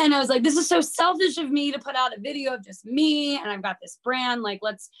 And then I was like, this is so selfish of me to put out a video of just me. And I've got this brand, like,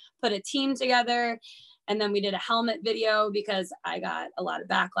 let's put a team together. And then we did a helmet video because I got a lot of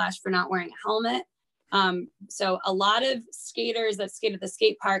backlash for not wearing a helmet. So a lot of skaters that skate at the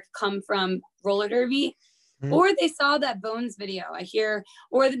skate park come from roller derby. Or they saw that Bones video. I hear,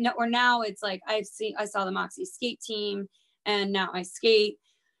 or now it's like I saw the Moxie skate team, and now I skate.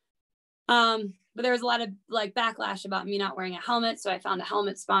 But there was a lot of like backlash about me not wearing a helmet, so I found a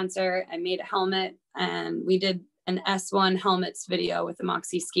helmet sponsor. I made a helmet, and we did an S1 helmets video with the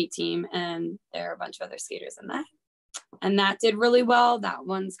Moxie skate team, and there are a bunch of other skaters in that, and that did really well. That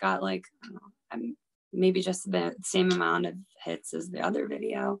one's got like, I don't know, maybe just the same amount of hits as the other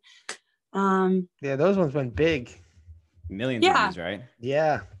video. Yeah, those ones went big. Millions of views, right?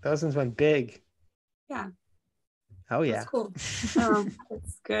 Yeah, those ones went big. Yeah. Oh yeah. That's cool.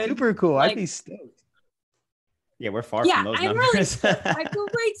 That's good. Super cool. I'd be stoked. Yeah, we're far from those numbers. Really, I feel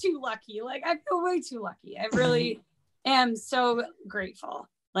way too lucky. Like, I feel way too lucky. I really am so grateful.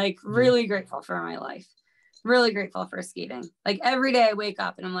 Like, really grateful for my life. Really grateful for skating. Like, every day I wake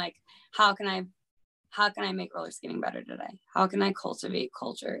up and I'm like, how can I make roller skating better today? How can I cultivate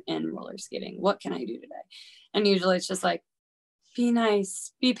culture in roller skating? What can I do today? And usually it's just like, be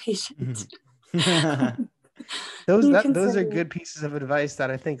nice, be patient. Those are good pieces of advice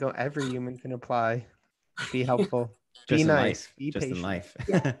that I think every human can apply. Be helpful. Be nice. Be patient. In life.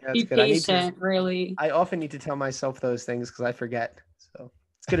 Yeah. Be patient, really. I often need to tell myself those things because I forget. So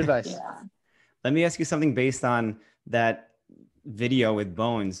it's good advice. Yeah. Let me ask you something based on that video with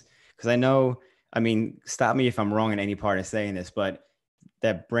Bones, because I mean, stop me if I'm wrong in any part of saying this, but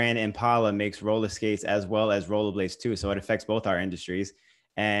that brand Impala makes roller skates as well as rollerblades too. So it affects both our industries.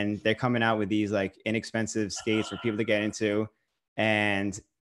 And they're coming out with these like inexpensive skates for people to get into. And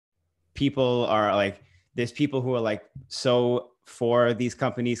people are like, there's people who are like so for these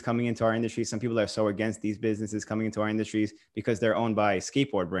companies coming into our industry. Some people are so against these businesses coming into our industries because they're owned by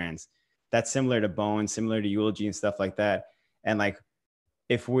skateboard brands. That's similar to Bones, similar to Eulogy and stuff like that. And like,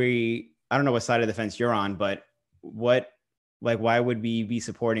 I don't know what side of the fence you're on, but why would we be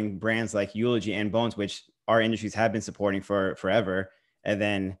supporting brands like Eulogy and Bones, which our industries have been supporting for forever, and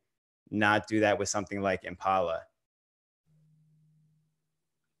then not do that with something like Impala?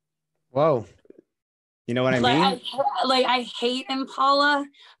 Whoa. You know what I Like mean? I hate Impala,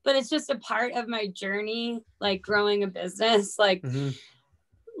 but it's just a part of my journey, like growing a business. Like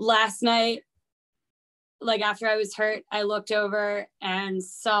last night, like after I was hurt, I looked over and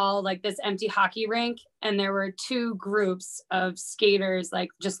saw like this empty hockey rink, and there were two groups of skaters like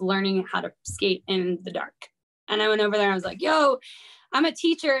just learning how to skate in the dark. And I went over there and I was like, yo, I'm a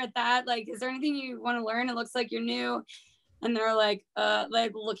teacher at that. Like, is there anything you want to learn? It looks like you're new. And they're like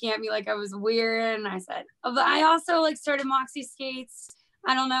looking at me like I was weird. And I said, oh, but I also like started Moxie Skates.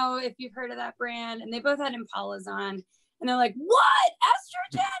 I don't know if you've heard of that brand. And they both had Impalas on. And they're like, what?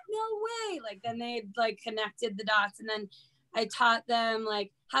 Estrogen? No way. Like, then they like connected the dots. And then I taught them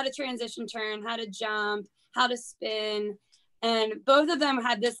like how to transition turn, how to jump, how to spin. And both of them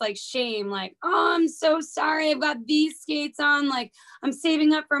had this like shame, like, oh, I'm so sorry. I've got these skates on. Like, I'm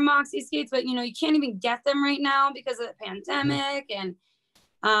saving up for Moxie Skates, but you know, you can't even get them right now because of the pandemic. And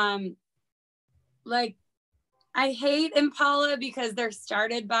like, I hate Impala because they're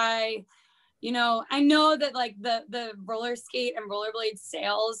started by, you know, I know that like the roller skate and rollerblade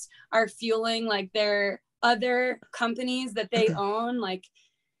sales are fueling like their other companies that they own. Like,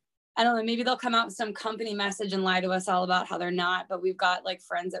 I don't know, maybe they'll come out with some company message and lie to us all about how they're not, but we've got like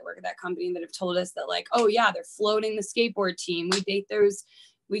friends that work at that company that have told us that like, oh yeah, they're floating the skateboard team. We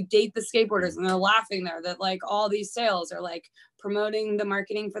date the skateboarders, and they're laughing there that like all these sales are like promoting the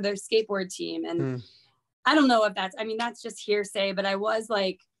marketing for their skateboard team. And I don't know if that's just hearsay, but I was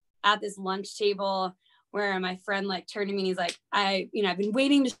like at this lunch table where my friend like turned to me and he's like, I've been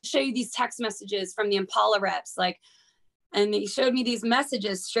waiting to show you these text messages from the Impala reps. Like, and he showed me these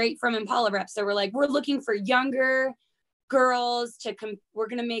messages straight from Impala reps. So we're like, we're looking for younger girls we're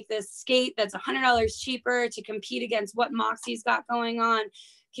going to make this skate that's $100 cheaper to compete against what Moxie's got going on.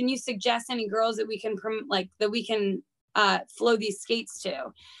 Can you suggest any girls that we can flow these skates to?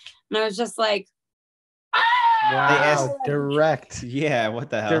 And I was just like, wow, direct. Yeah, what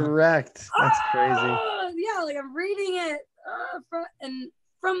the hell? Direct. That's crazy. Yeah, like I'm reading it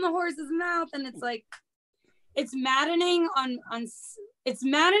from the horse's mouth, and it's like, it's maddening it's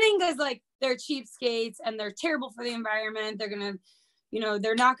maddening because like they're cheapskates and they're terrible for the environment. They're gonna,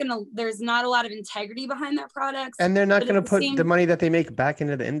 there's not a lot of integrity behind their products, and they're not going to put the money that they make back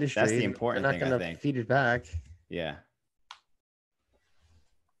into the industry. That's the important thing. They're not going to feed it back. Yeah.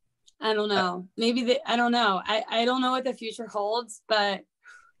 I don't know. I don't know. I don't know what the future holds, but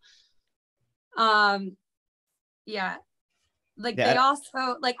yeah. Like they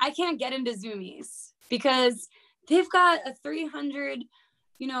also like, I can't get into Zoomies because they've got a 300,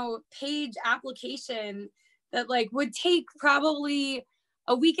 page application that like would take probably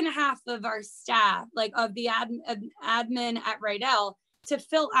a week and a half of our staff, like of the admin at Rydell to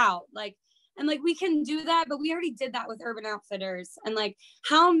fill out. Like, and like, we can do that, but we already did that with Urban Outfitters. And like,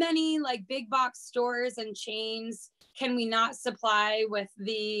 how many like big box stores and chains can we not supply with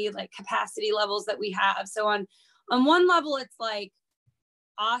the like capacity levels that we have? So on one level, it's like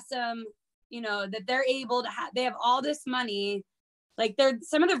awesome, that they're able to they have all this money. Like they're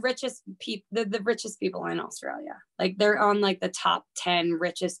some of the richest people, the richest people in Australia. Like they're on like the top 10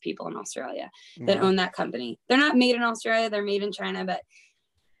 richest people in Australia that own that company. They're not made in Australia, they're made in China, but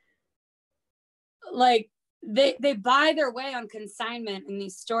like they buy their way on consignment in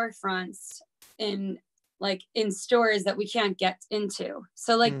these storefronts in stores that we can't get into.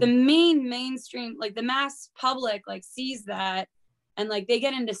 So like the mainstream, like the mass public like sees that, and like they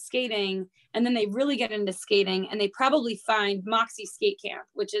get into skating, and then they really get into skating, and they probably find Moxie Skate Camp,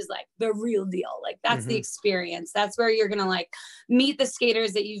 which is like the real deal. Like that's the experience. That's where you're gonna like meet the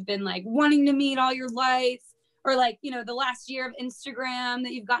skaters that you've been like wanting to meet all your life, or like the last year of Instagram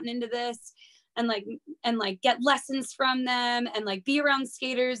that you've gotten into this, and get lessons from them, and like be around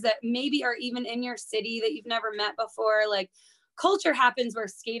skaters that maybe are even in your city that you've never met before. Like culture happens where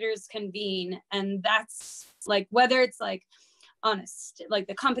skaters convene, and that's like whether it's like honest, like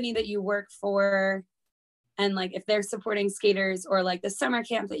the company that you work for, and like if they're supporting skaters, or like the summer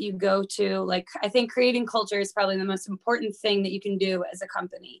camp that you go to. Like I think creating culture is probably the most important thing that you can do as a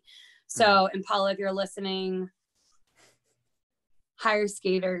company. So Impala, if you're listening, hire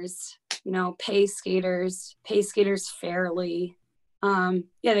skaters, pay skaters fairly.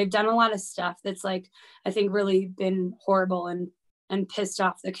 They've done a lot of stuff that's like, I think really been horrible and pissed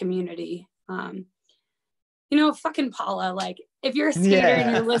off the community. Fucking Paula, like if you're a skater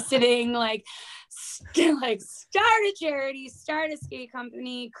and you're listening, like start a charity, start a skate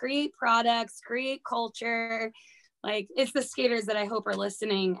company, create products, create culture. Like it's the skaters that I hope are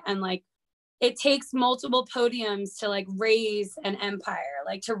listening. And like, it takes multiple podiums to like raise an empire,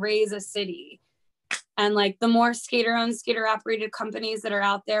 like to raise a city. And like the more skater owned, skater operated companies that are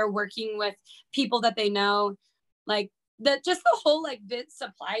out there working with people that they know, like that, just the whole like bit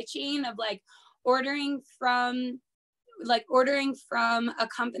supply chain of like ordering from a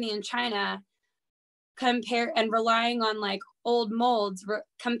company in China and relying on like old molds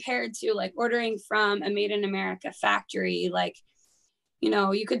compared to like ordering from a made in America factory. Like, you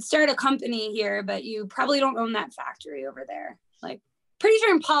know, you could start a company here, but you probably don't own that factory over there. Like, pretty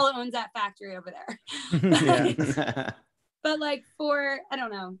sure Impala owns that factory over there. But like I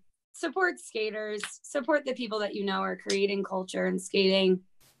don't know, support skaters, support the people that you know are creating culture and skating.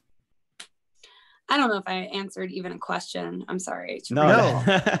 I don't know if I answered even a question. I'm sorry. No,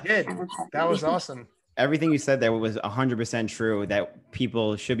 you did. That was awesome. Everything you said there was 100% true, that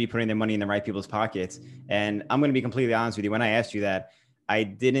people should be putting their money in the right people's pockets. And I'm going to be completely honest with you. When I asked you that, I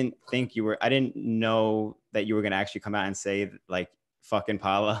didn't know that you were going to actually come out and say like, fuck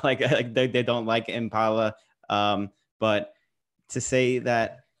Impala. like they don't like Impala. But to say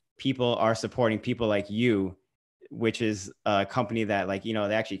that people are supporting people like you, which is a company that like, you know,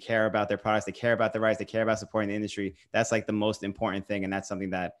 they actually care about their products, they care about the rights, they care about supporting the industry. That's like the most important thing. And that's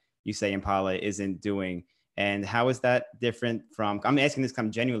something that you say Impala isn't doing. And how is that different from, I'm asking this,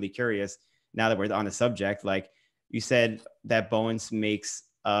 I'm genuinely curious now that we're on the subject. Like you said that Bowens makes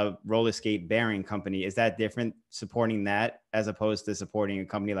a roller skate bearing company. Is that different supporting that as opposed to supporting a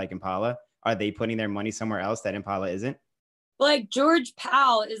company like Impala? Are they putting their money somewhere else that Impala isn't? Like George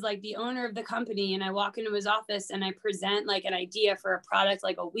Powell is like the owner of the company, and I walk into his office and I present like an idea for a product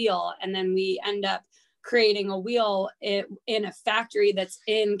like a wheel, and then we end up creating a wheel in a factory that's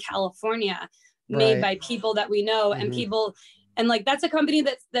in California, made by people that we know. And people, and like that's a company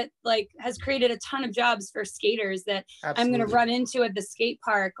that like has created a ton of jobs for skaters that I'm going to run into at the skate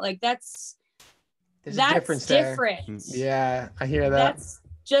park. Like that's different. Yeah, I hear that. That's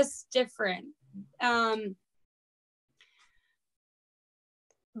just different.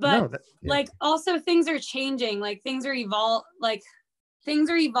 But like also things are changing, like things are evolving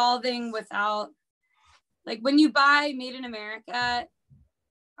without, like when you buy made in America,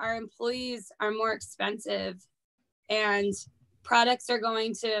 our employees are more expensive and products are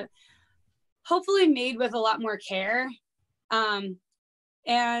going to hopefully made with a lot more care.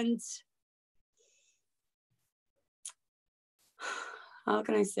 And how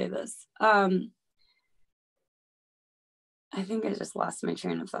can I say this? I think I just lost my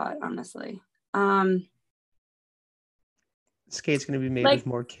train of thought, honestly. Skate's going to be made with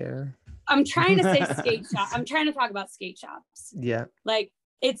more care. I'm trying to say skate shop. I'm trying to talk about skate shops. Yeah. Like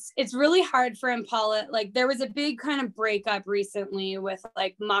it's really hard for Impala. Like there was a big kind of breakup recently with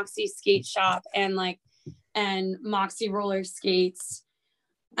like Moxie Skate Shop and Moxie Roller Skates.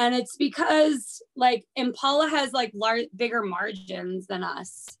 And it's because like Impala has like bigger margins than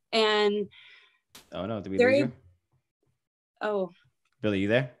us. And oh no, did we lose you? Oh, Billy, you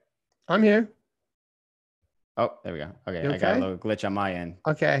there? I'm here. Oh, there we go. Okay, I got a little glitch on my end.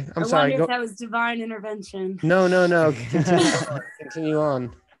 Okay, I'm I sorry. wonder if that was divine intervention. No. Continue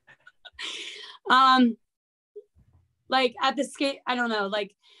on. Like at the skate, I don't know.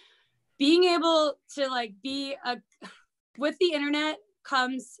 Like being able to like with the internet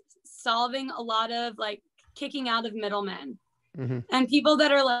comes solving a lot of like kicking out of middlemen and people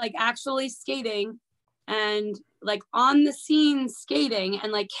that are like actually skating and like on the scene skating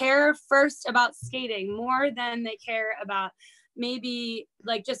and like care first about skating more than they care about maybe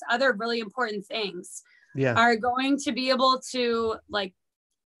like just other really important things are going to be able to like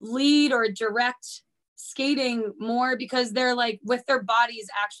lead or direct skating more because they're like with their bodies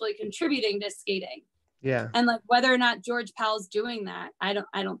actually contributing to skating. Yeah. And like whether or not George Powell's doing that, I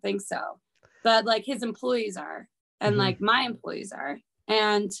don't think so. But like his employees are, and like my employees are,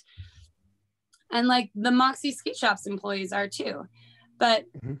 and like the Moxie Skate Shop's employees are too. But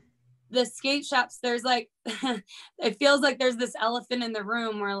the skate shops, there's like, it feels like there's this elephant in the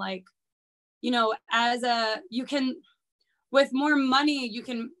room where like, you know, with more money, you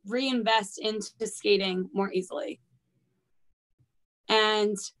can reinvest into skating more easily.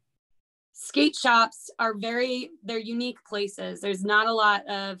 And skate shops they're unique places. There's not a lot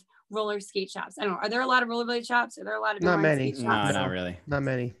of roller skate shops. I don't know. Are there a lot of rollerblade shops? Are there a lot of not many? Skate shops? No, not really. Not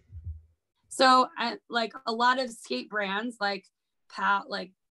many. So like a lot of skate brands like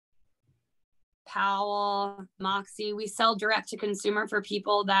Powell, Moxie, we sell direct to consumer for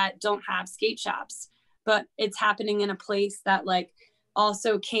people that don't have skate shops, but it's happening in a place that like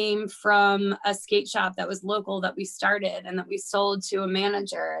also came from a skate shop that was local that we started and that we sold to a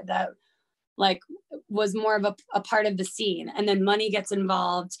manager that like was more of a part of the scene. And then money gets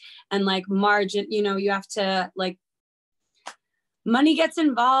involved and like margin, you know, you have to like money gets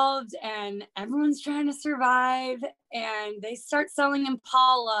involved and everyone's trying to survive, and they start selling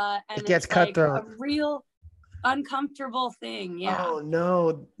Impala, and It gets it's like cutthroat. a real uncomfortable thing. Yeah. Oh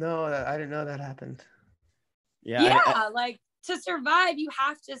no, I didn't know that happened. Yeah, like to survive, you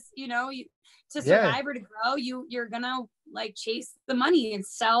have to, to survive or to grow, you're gonna like chase the money and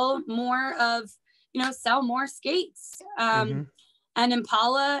sell more skates. And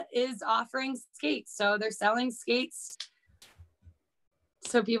Impala is offering skates, so they're selling skates.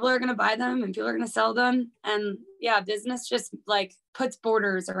 So people are gonna buy them and people are gonna sell them, and yeah, business just like puts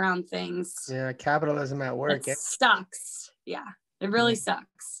borders around things. Yeah, capitalism at work. It sucks. Yeah, it really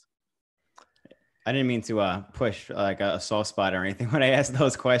sucks. I didn't mean to push like a soft spot or anything when I asked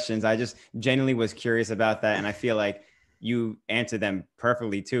those questions. I just genuinely was curious about that. And I feel like you answered them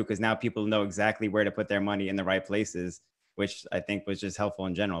perfectly too, because now people know exactly where to put their money in the right places, which I think was just helpful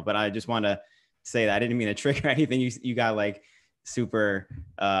in general. But I just want to say that I didn't mean to trigger anything. You got like super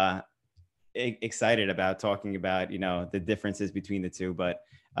excited about talking about, the differences between the two. But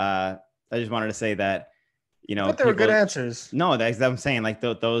I just wanted to say that, But they were good answers. No, that's what I'm saying. Like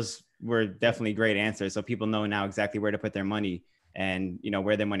those were definitely great answers. So people know now exactly where to put their money and,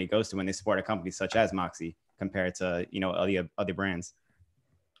 where their money goes to when they support a company such as Moxie compared to, other brands.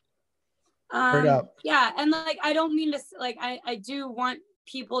 Yeah. And like, I don't mean to, like, I do want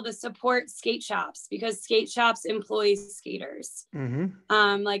people to support skate shops because skate shops employ skaters.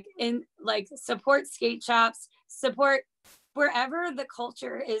 Support skate shops, support wherever the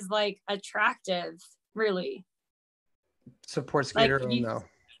culture is like attractive, really. Support skater,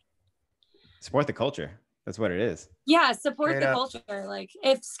 Support the culture. That's what it is. Yeah, support the culture. Like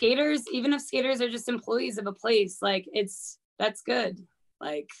even if skaters are just employees of a place, like that's good.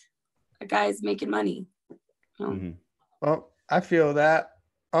 Like a guy's making money. Well, I feel that.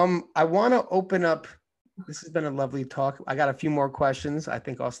 I want to open up. This has been a lovely talk. I got a few more questions. I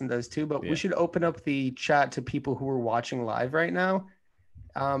think Austin does too, but we should open up the chat to people who are watching live right now.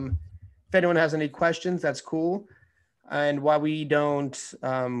 If anyone has any questions, that's cool. And while we don't,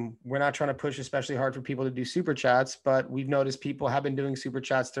 we're not trying to push especially hard for people to do super chats, but we've noticed people have been doing super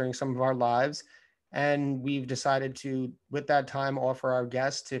chats during some of our lives. And we've decided to, with that time, offer our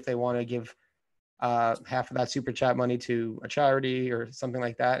guests, if they want to give half of that super chat money to a charity or something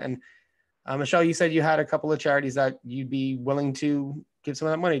like that. And Michelle, you said you had a couple of charities that you'd be willing to give some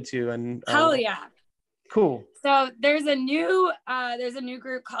of that money to. And hell yeah. Cool. So there's a new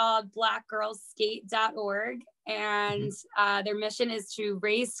group called blackgirlsskate.org. And their mission is to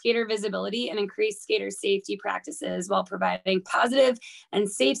raise skater visibility and increase skater safety practices while providing positive and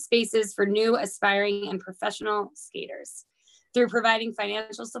safe spaces for new, aspiring, and professional skaters. Through providing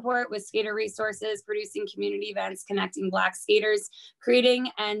financial support with skater resources, producing community events, connecting Black skaters, creating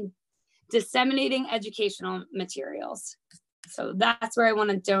and disseminating educational materials. So that's where I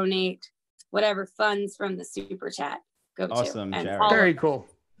want to donate whatever funds from the super chat go to. Awesome, Jared. Very cool.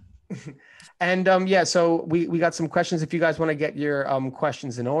 And so we got some questions. If you guys want to get your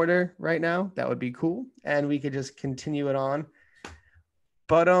questions in order right now, that would be cool. And we could just continue it on.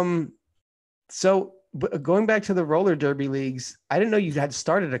 But so going back to the roller derby leagues, I didn't know you had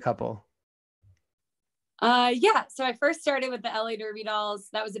started a couple. Yeah. So I first started with the LA Derby Dolls.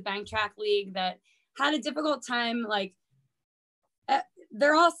 That was a bank track league that had a difficult time. Like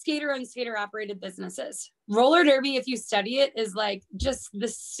they're all skater and skater operated businesses. Roller derby, if you study it, is like just the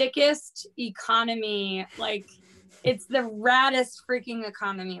sickest economy. Like it's the raddest freaking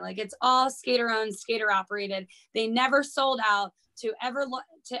economy. Like it's all skater owned, skater operated. They never sold out to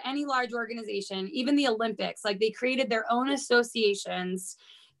any large organization, even the Olympics. Like they created their own associations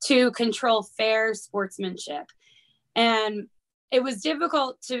to control fair sportsmanship. And it was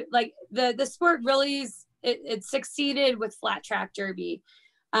difficult to like the sport really it succeeded with flat track derby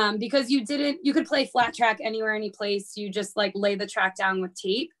because you could play flat track anywhere, any place. You just like lay the track down with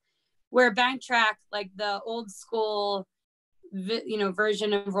tape, where bank track, like the old school,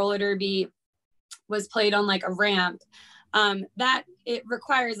 version of roller derby was played on like a ramp. That it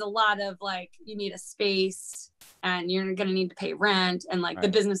requires a lot of like, you need a space and you're going to need to pay rent. And like the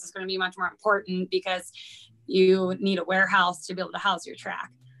business is going to be much more important because you need a warehouse to be able to house your track.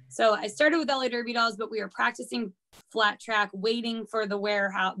 So I started with LA Derby Dolls, but we were practicing flat track, waiting for the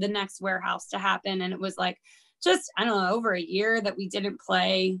next warehouse to happen. And it was like, just, I don't know, over a year that we didn't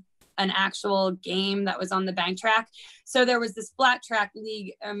play an actual game that was on the bank track. So there was this flat track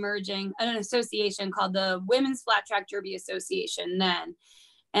league emerging, an association called the Women's Flat Track Derby Association then.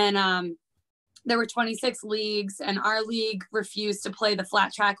 And there were 26 leagues, and our league refused to play the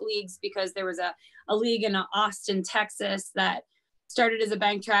flat track leagues because there was a league in Austin, Texas that started as a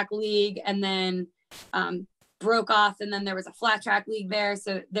bank track league, and then broke off, and then there was a flat track league there.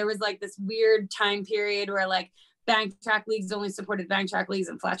 So there was like this weird time period where like bank track leagues only supported bank track leagues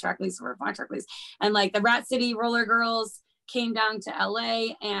and flat track leagues were flat track leagues. And like the Rat City Roller Girls came down to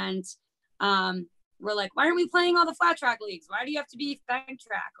LA and we're like, why aren't we playing all the flat track leagues? Why do you have to be bank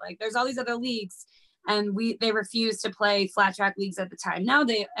track? Like there's all these other leagues. And they refused to play flat track leagues at the time. Now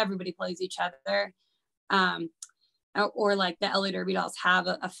everybody plays each other. Or like the LA Derby Dolls have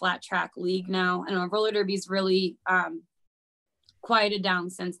a flat track league now. I know roller derby's really quieted down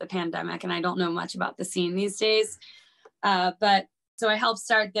since the pandemic, and I don't know much about the scene these days. But so I helped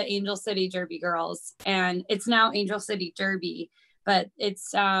start the Angel City Derby Girls, and it's now Angel City Derby, but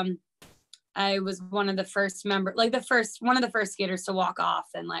it's I was one of the first one of the first skaters to walk off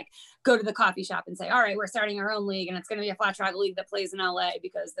and like go to the coffee shop and say, all right, we're starting our own league, and it's going to be a flat track league that plays in LA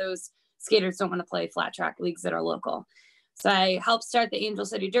because those skaters don't want to play flat track leagues that are local. So I helped start the Angel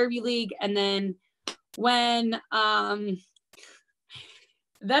City Derby League. And then when,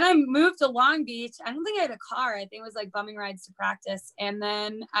 then I moved to Long Beach. I don't think I had a car. I think it was like bumming rides to practice. And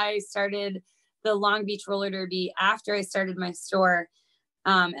then I started the Long Beach Roller Derby after I started my store.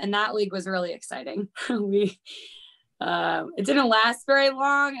 And that league was really exciting. It didn't last very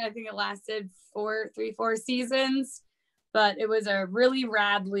long. I think it lasted 4 seasons. But it was a really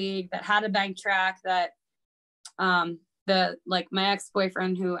rad league that had a bank track that my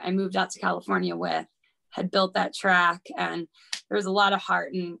ex-boyfriend who I moved out to California with had built that track, and there was a lot of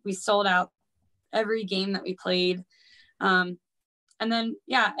heart, and we sold out every game that we played. And then,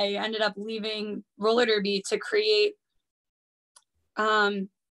 I ended up leaving roller derby to create, I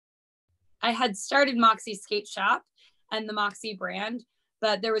had started Moxie Skate Shop and the Moxie brand,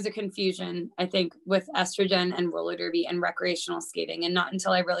 but there was a confusion, I think, with estrogen and roller derby and recreational skating. And not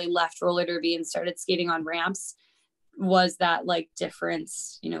until I really left roller derby and started skating on ramps was that like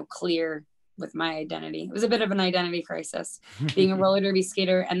difference, clear with my identity. It was a bit of an identity crisis being a roller derby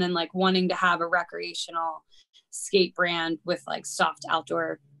skater and then like wanting to have a recreational skate brand with like soft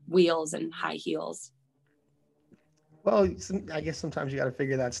outdoor wheels and high heels. Well, I guess sometimes you got to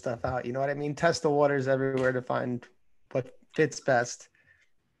figure that stuff out. You know what I mean? Test the waters everywhere to find what fits best.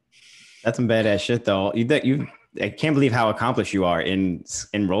 That's some badass shit, though. I can't believe how accomplished you are in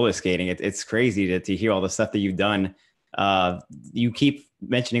roller skating. It's crazy to hear all the stuff that you've done. You keep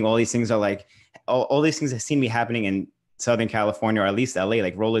mentioning all these things are like all these things that seem to be happening in Southern California or at least LA,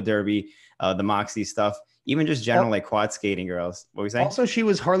 like roller derby, the Moxie stuff, even just general like quad skating girls. What were you saying? Also, she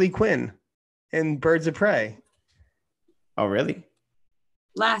was Harley Quinn in Birds of Prey. Oh, really?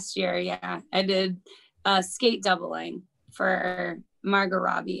 Last year, yeah, I did skate doubling for Margot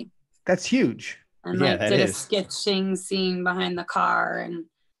Robbie. That's huge. And did a sketching scene behind the car and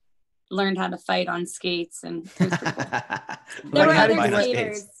learned how to fight on skates. And it was pretty cool. There were other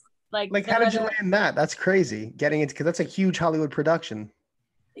skaters. Like how did you land that? That's crazy. Getting it because that's a huge Hollywood production.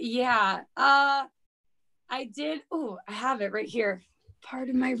 Yeah. I did. Oh, I have it right here.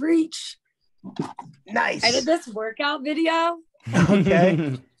 Pardon my reach. Nice. I did this workout video.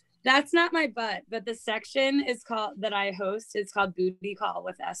 Okay. That's not my butt, but the section that I host is called Booty Call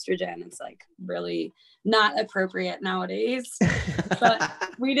with Estrogen. It's like really not appropriate nowadays. But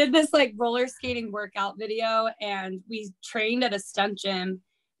we did this like roller skating workout video and we trained at a stunt gym.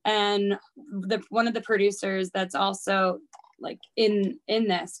 And one of the producers that's also like in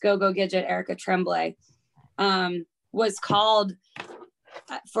this, Go Gidget, Erica Tremblay, was called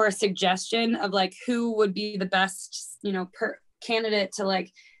for a suggestion of like who would be the best, candidate to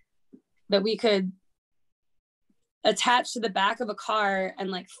like that we could attach to the back of a car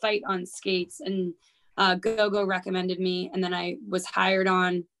and like fight on skates. And Go recommended me. And then I was hired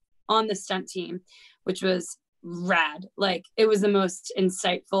on the stunt team, which was rad. Like it was the most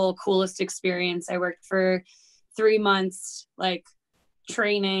insightful, coolest experience. I worked for 3 months, like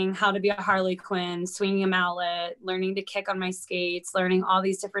training how to be a Harley Quinn, swinging a mallet, learning to kick on my skates, learning all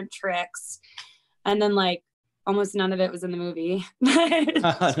these different tricks. And then like almost none of it was in the movie.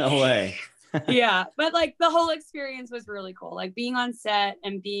 No way. Yeah. But like the whole experience was really cool. Like being on set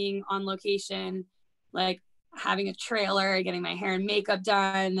and being on location, like having a trailer, getting my hair and makeup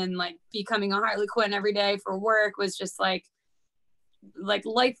done and like becoming a Harley Quinn every day for work was just like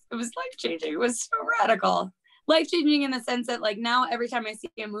life. It was life-changing. It was so radical. Life-changing in the sense that like now every time I see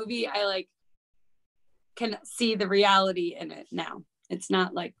a movie, I like can see the reality in it now. It's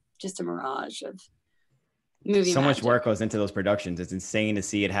not like just a mirage of movie. So magic. much work goes into those productions. It's insane to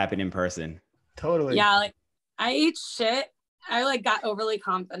see it happen in person. Totally. Yeah, like I ate shit. I like got overly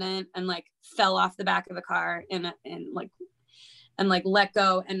confident and like fell off the back of the car and let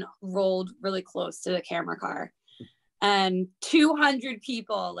go and rolled really close to the camera car. and 200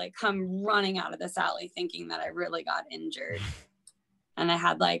 people like come running out of this alley thinking that I really got injured. And I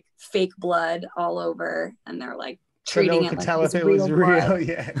had like fake blood all over, and they're like treating it like tell if it real was blood. real.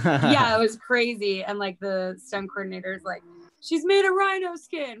 Yeah. Yeah, it was crazy. And like the stunt coordinator's like, she's made of rhino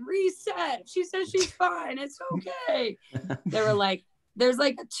skin, reset. She says she's fine. It's okay. They were like, there's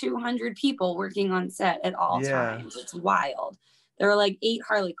like 200 people working on set at all times. It's wild. There were like 8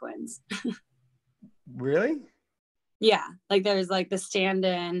 Harley Quinns. Really? Yeah. Like there's like the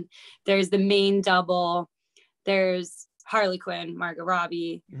stand-in, there's the main double, there's Harley Quinn, Margot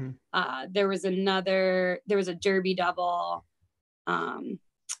Robbie. Mm-hmm. There was a derby double.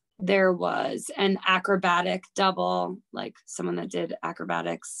 There was an acrobatic double, like someone that did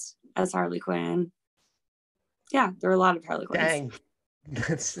acrobatics as Harley Quinn. Yeah, there were a lot of Harley Quinns. Dang.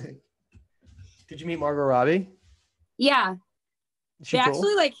 That's sick. Did you meet Margot Robbie? Yeah. They Cool?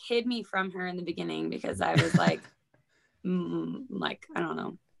 actually like hid me from her in the beginning because I was like, like, I don't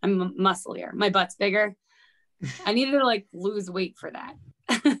know. I'm musclier. My butt's bigger. I needed to like lose weight for that.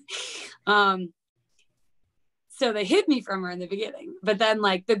 So they hid me from her in the beginning, but then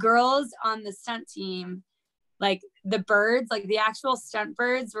like the girls on the stunt team, like the birds, like the actual stunt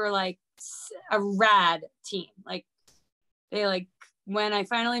birds were like a rad team. Like they like, when I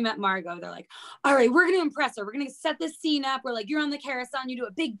finally met Margot, they're like, all right, we're going to impress her. We're going to set this scene up. We're like, you're on the carousel and you do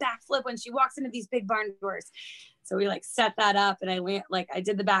a big backflip when she walks into these big barn doors. So we like set that up, and I went, like, I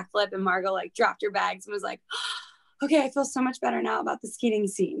did the backflip, and Margot like dropped her bags and was like, okay, I feel so much better now about the skating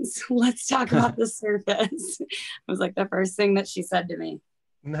scenes. Let's talk about the surface. It was like the first thing that she said to me.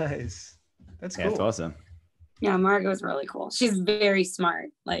 Nice. That's cool. Yeah, that's awesome. Yeah, Margot's really cool. She's very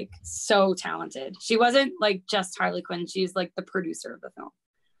smart, like so talented. She wasn't like just Harley Quinn. She's like the producer of the film.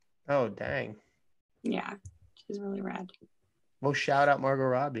 Oh, dang. Yeah, she's really rad. Well, shout out Margot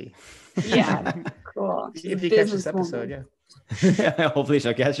Robbie. Yeah, cool. If you catch this episode, yeah. Hopefully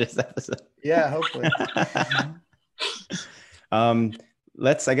she'll catch this episode. Yeah, hopefully. I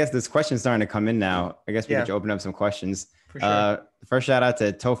guess this question's starting to come in now. I guess we could open up some questions. For sure. First shout out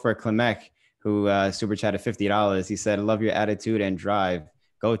to Topher Klimek, who super chatted $50. He said, I love your attitude and drive.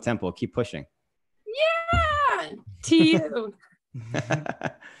 Go Temple, keep pushing. Yeah, to you.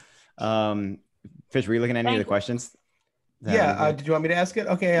 Fish, were you looking at any of the questions? Yeah, did you want me to ask it?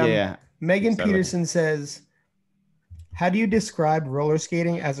 Okay. Yeah. Megan Peterson says, how do you describe roller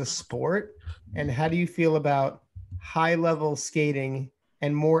skating as a sport? And how do you feel about high level skating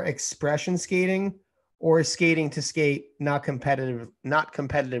and more expression skating, or skating to skate, not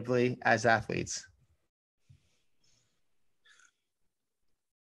competitively as athletes?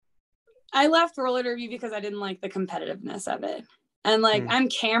 I left roller derby because I didn't like the competitiveness of it. And like, I'm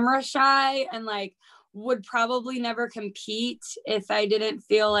camera shy and like would probably never compete if I didn't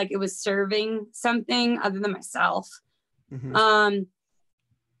feel like it was serving something other than myself. Mm-hmm.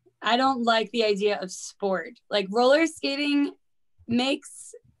 I don't like the idea of sport. Like roller skating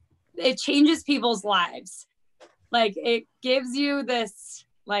it changes people's lives. Like it gives you this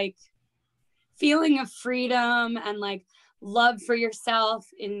like feeling of freedom and like love for yourself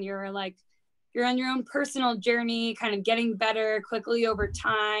in your like, you're on your own personal journey, kind of getting better quickly over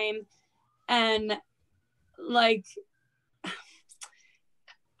time. And like,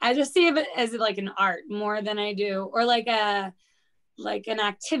 I just see it as like an art more than I do, or like an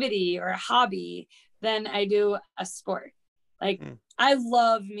activity or a hobby than I do a sport. Like I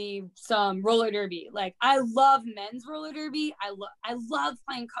love me some roller derby. Like I love men's roller derby. I love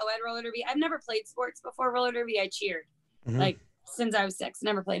playing co-ed roller derby. I've never played sports before roller derby. I cheered like since I was 6,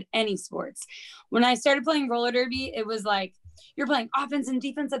 never played any sports. When I started playing roller derby, it was like, you're playing offense and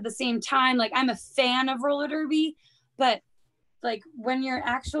defense at the same time. Like I'm a fan of roller derby, but like when you're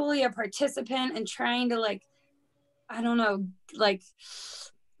actually a participant and trying to like, I don't know, like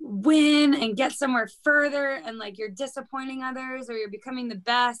win and get somewhere further, and like you're disappointing others or you're becoming the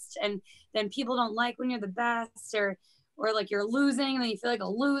best, and then people don't like when you're the best, or like you're losing and then you feel like a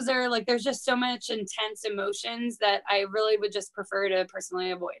loser. Like there's just so much intense emotions that I really would just prefer to personally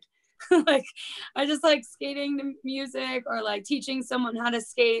avoid. Like I just like skating to music or like teaching someone how to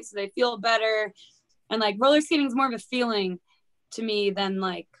skate so they feel better. And like roller skating is more of a feeling to me than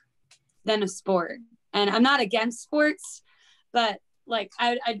a sport. And I'm not against sports, but like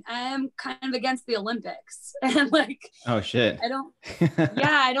I am kind of against the Olympics. And like, oh shit, I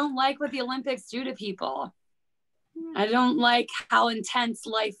don't like what the Olympics do to people. I don't like how intense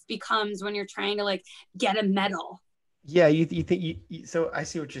life becomes when you're trying to like get a medal. Yeah, you think so I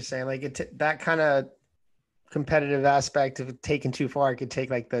see what you're saying. Like that kind of competitive aspect of it taken too far, it could take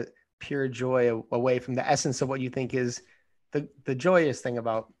like the pure joy away from the essence of what you think is the joyous thing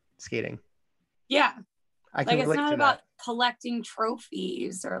about skating. Yeah. I can Like, it's relate not to about that. collecting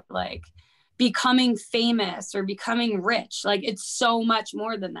trophies or like becoming famous or becoming rich. Like, it's so much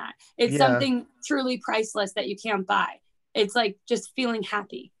more than that. It's Yeah. something truly priceless that you can't buy. It's like just feeling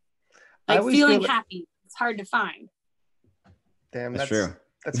happy. I Like, always feel feeling like, happy. It's hard to find. damn, That's true.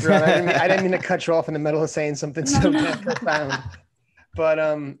 that's real. I didn't mean to cut you off in the middle of saying something No, so no. damn profound. But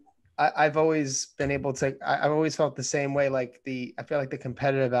I've always been able to. I've always felt the same way. Like I feel like the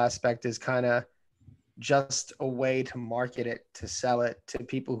competitive aspect is kind of just a way to market it, to sell it to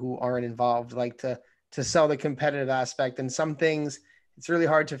people who aren't involved, like to sell the competitive aspect. And some things, it's really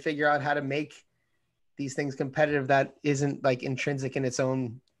hard to figure out how to make these things competitive that isn't like intrinsic in its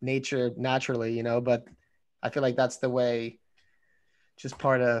own nature naturally, you know. But I feel like that's the way, just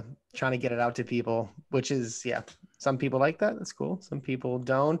part of trying to get it out to people, which is, yeah, some people like that. That's cool. Some people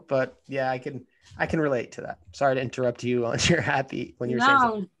don't, but yeah, I can relate to that. Sorry to interrupt you on your happy when you're saying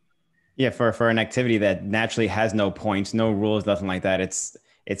something. No. Yeah, for an activity that naturally has no points, no rules, nothing like that.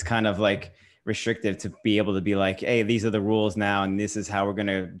 It's kind of like restrictive to be able to be like, hey, these are the rules now, and this is how we're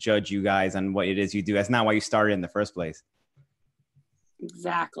gonna judge you guys on what it is you do. That's not why you started in the first place.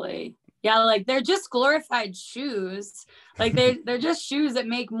 Exactly. Yeah, like they're just glorified shoes. Like they're just shoes that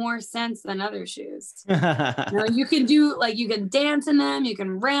make more sense than other shoes. You know, you can do like you can dance in them, you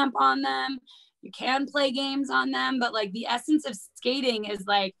can ramp on them, you can play games on them, but like the essence of skating is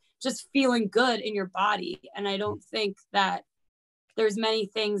like just feeling good in your body. And I don't think that there's many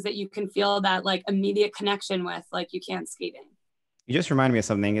things that you can feel that like immediate connection with, like you can skating. You just reminded me of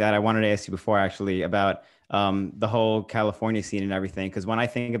something that I wanted to ask you before, actually, about the whole California scene and everything. Because when I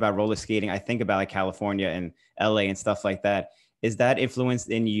think about roller skating, I think about like California and LA and stuff like that. Is that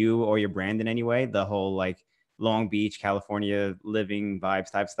influenced in you or your brand in any way? The whole like Long Beach, California living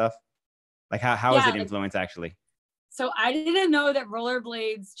vibes type stuff? Like how is Yeah, it like, influenced actually? so I didn't know that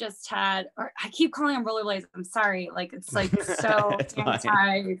rollerblades just had, or I keep calling them rollerblades. I'm sorry. Like, it's like so It's fine.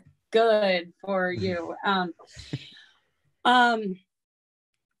 anti good for you. Um,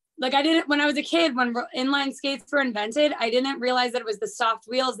 like I didn't, when I was a kid, when inline skates were invented, I didn't realize that it was the soft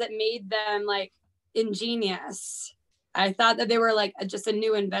wheels that made them like ingenious. I thought that they were like just a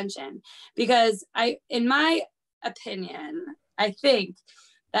new invention because in my opinion, I think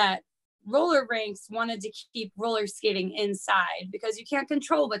that roller rinks wanted to keep roller skating inside because you can't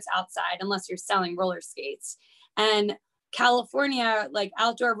control what's outside unless you're selling roller skates. And California, like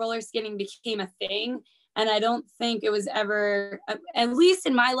outdoor roller skating became a thing. And I don't think it was ever, at least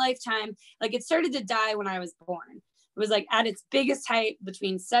in my lifetime, like it started to die when I was born. It was like at its biggest height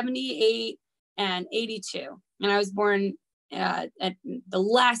between 78 and 82. And I was born at the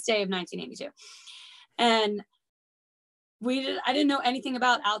last day of 1982. And I didn't know anything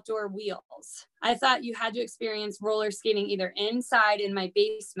about outdoor wheels. I thought you had to experience roller skating either inside in my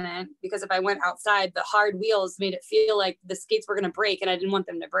basement, because if I went outside, the hard wheels made it feel like the skates were going to break and I didn't want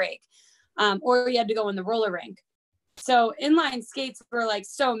them to break. Or you had to go in the roller rink. So inline skates were like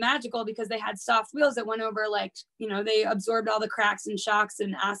so magical because they had soft wheels that went over, like, you know, they absorbed all the cracks and shocks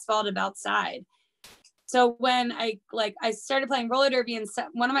and asphalt outside. So when I started playing roller derby, and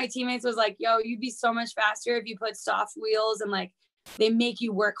one of my teammates was like, yo, you'd be so much faster if you put soft wheels, and like they make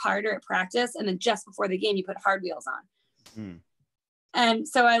you work harder at practice. And then just before the game, you put hard wheels on. Mm. And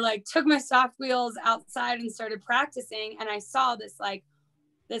so I like took my soft wheels outside and started practicing. And I saw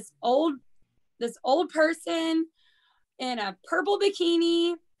this old person in a purple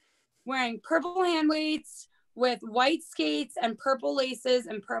bikini wearing purple hand weights with white skates and purple laces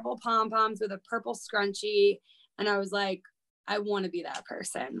and purple pom-poms with a purple scrunchie. And I was like, I want to be that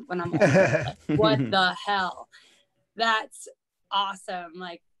person when I'm older. Like, what the hell? That's awesome.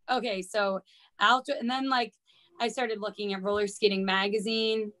 Like, okay, so outdoor, and then like I started looking at Roller Skating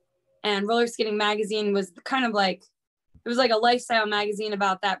Magazine, and Roller Skating Magazine was kind of like, it was like a lifestyle magazine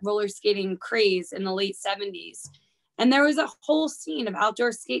about that roller skating craze in the late 70s. And there was a whole scene of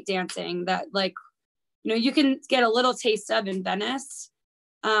outdoor skate dancing that, like, you know, you can get a little taste of in Venice.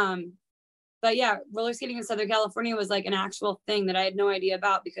 But yeah, roller skating in Southern California was like an actual thing that I had no idea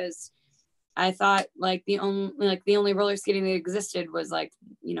about, because I thought like the only roller skating that existed was like,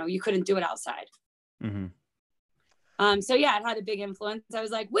 you know, you couldn't do it outside. Mm-hmm. So yeah, it had a big influence. I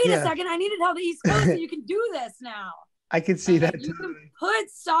was like, wait a second, I need to tell the East Coast that you can do this now. I could see that. You can put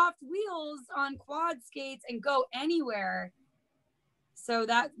soft wheels on quad skates and go anywhere. So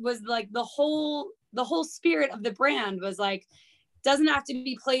that was like the whole spirit of the brand was like, doesn't have to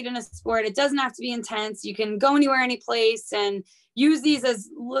be played in a sport. It doesn't have to be intense. You can go anywhere, any place, and use these as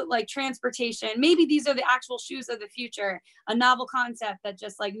like transportation. Maybe these are the actual shoes of the future, a novel concept that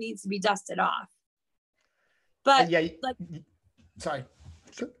just like needs to be dusted off. But yeah, like, sorry.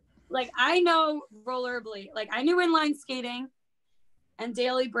 like I know rollerblade, like I knew inline skating and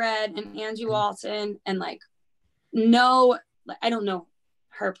Daily Bread and Angie Walton and like I don't know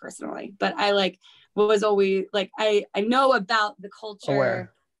her personally, but I like was always like I know about the culture.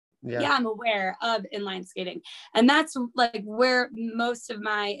 Aware. Yeah, I'm aware of inline skating, and that's like where most of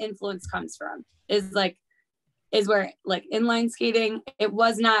my influence comes from. Is where like inline skating. It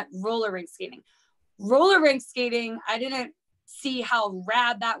was not roller rink skating. Roller rink skating, I didn't see how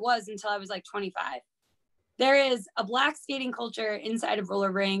rad that was until I was like 25. There is a Black skating culture inside of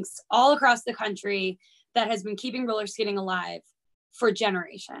roller rinks all across the country that has been keeping roller skating alive for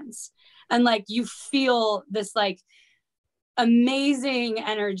generations. And like you feel this like amazing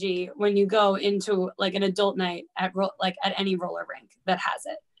energy when you go into like an adult night at any roller rink that has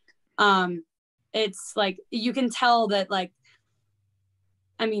it. It's like you can tell that like,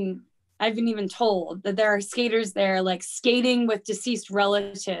 I mean, I've been even told that there are skaters there like skating with deceased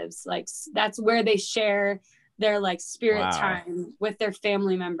relatives. Like that's where they share their like spirit time with their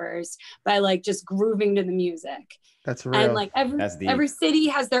family members by like just grooving to the music. That's real. And like every city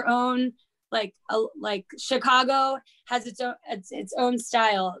has their own like Chicago has its own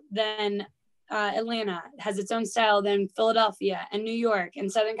style. Then Atlanta has its own style. Then Philadelphia and New York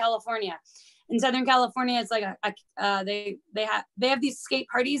and Southern California. In Southern California, it's like they have these skate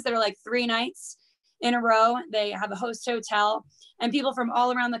parties that are like 3 nights in a row. They have a host hotel, and people from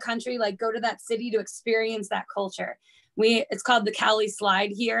all around the country like go to that city to experience that culture. It's called the Cali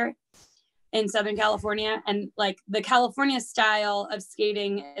Slide here in Southern California, and like the California style of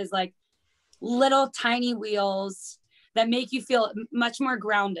skating is like little tiny wheels that make you feel much more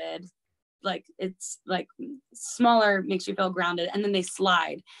grounded. Like it's like smaller makes you feel grounded, and then they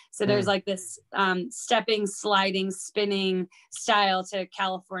slide. So there's like this stepping, sliding, spinning style to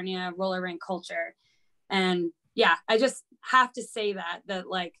California roller rink culture. And yeah, I just have to say that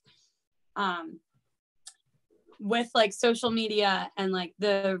like with like social media and like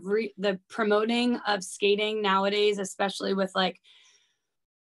the promoting of skating nowadays, especially with like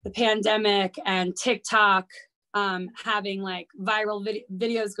the pandemic and TikTok having like viral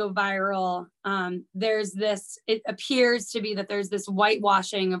videos go viral, it appears to be that there's this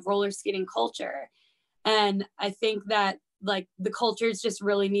whitewashing of roller skating culture. And I think that like the cultures just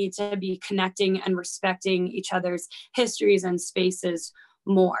really need to be connecting and respecting each other's histories and spaces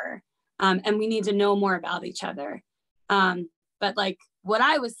more. And we need to know more about each other. But like what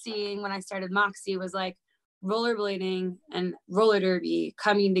I was seeing when I started Moxie was like rollerblading and roller derby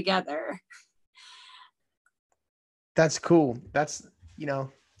coming together. That's cool. That's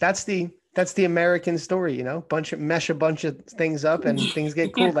the American story, mesh a bunch of things up and things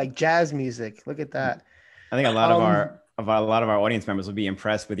get cool, like jazz music. Look at that. I think a lot of our audience members will be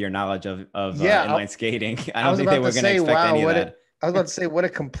impressed with your knowledge of inline skating. I don't think they were going to expect any of that. I was about to say, what a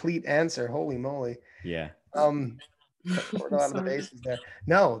complete answer. Holy moly. Yeah. Covered a lot of the bases there.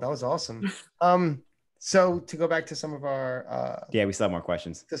 No, that was awesome. So to go back to some of our we still have more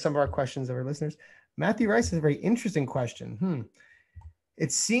questions. To some of our questions of our listeners. Matthew Rice has a very interesting question.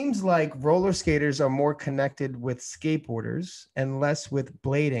 It seems like roller skaters are more connected with skateboarders and less with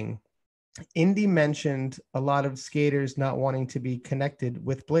blading. Indy mentioned a lot of skaters not wanting to be connected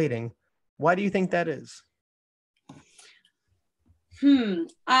with blading. Why do you think that is?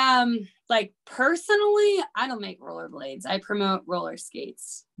 Like personally, I don't make rollerblades. I promote roller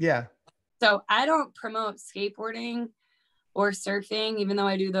skates. Yeah. So I don't promote skateboarding or surfing, even though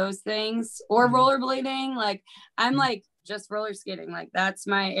I do those things, or rollerblading. Like I'm like just roller skating. Like that's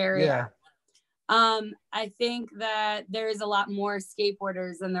my area. Yeah. I think that there is a lot more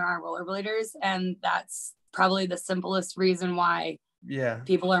skateboarders than there are rollerbladers, and that's probably the simplest reason why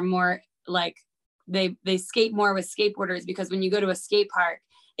people are more like they skate more with skateboarders, because when you go to a skate park,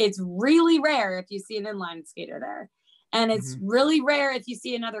 it's really rare if you see an inline skater there, and it's really rare if you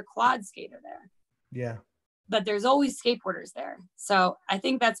see another quad skater there. Yeah. But there's always skateboarders there. So I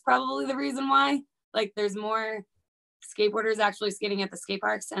think that's probably the reason why, like, there's more skateboarders actually skating at the skate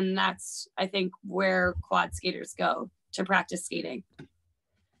parks. And that's, I think, where quad skaters go to practice skating.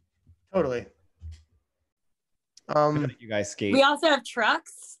 Totally. You guys skate. We also have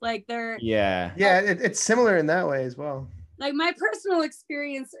trucks. Like they're. Yeah. Yeah, it's similar in that way as well. Like my personal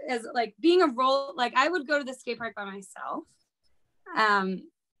experience is like being like I would go to the skate park by myself.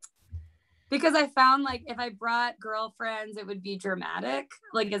 Because I found like if I brought girlfriends, it would be dramatic.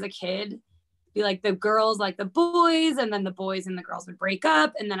 Like as a kid, be like the girls like the boys, and then the boys and the girls would break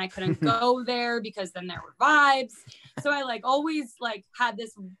up, and then I couldn't go there because then there were vibes. So I like always like had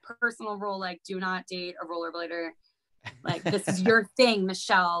this personal rule, like do not date a rollerblader, Like, this is your thing,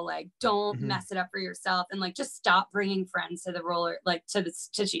 Michelle. Like, don't Mhm. mess it up for yourself. And like, just stop bringing friends to the roller, like to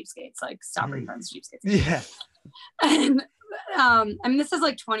cheapskates. Like, stop bringing friends to cheapskates. Yeah. And I mean, this is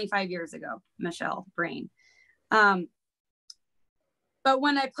like 25 years ago, Michelle Brain. But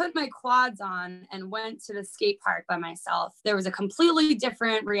when I put my quads on and went to the skate park by myself, there was a completely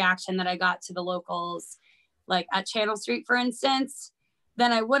different reaction that I got to the locals, like at Channel Street, for instance,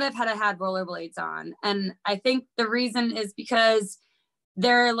 than I would have had I had rollerblades on. And I think the reason is because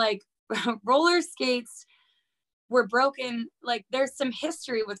they're like roller skates were broken. Like, there's some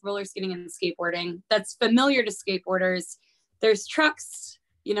history with roller skating and skateboarding that's familiar to skateboarders. There's trucks,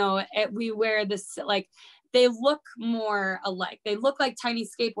 you know, we wear this, like, they look more alike. They look like tiny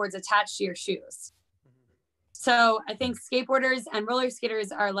skateboards attached to your shoes. So I think skateboarders and roller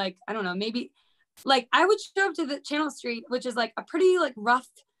skaters are like, I don't know, maybe like I would show up to the Channel Street, which is like a pretty like rough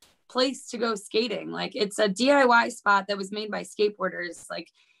place to go skating. Like, it's a DIY spot that was made by skateboarders. Like,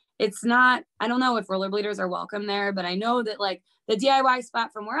 it's not, I don't know if rollerbladers are welcome there, but I know that like the DIY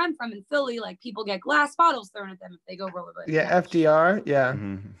spot from where I'm from in Philly, like people get glass bottles thrown at them if they go rollerblading. Yeah, FDR. Yeah.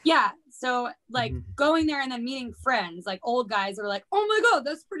 Yeah. So like going there and then meeting friends, like old guys that are like, oh my God,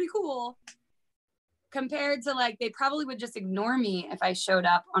 that's pretty cool. Compared to like, they probably would just ignore me if I showed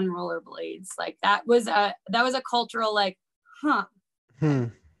up on rollerblades. Like, that was a cultural, like,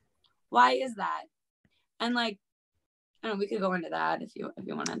 why is that? And like, I don't know, we could go into that if you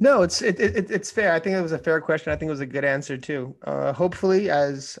want to. No, it's fair. I think it was a fair question. I think it was a good answer too. Hopefully,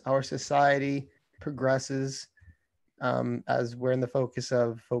 as our society progresses, as we're in the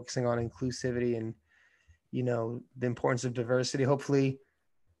focusing on inclusivity and, you know, the importance of diversity, hopefully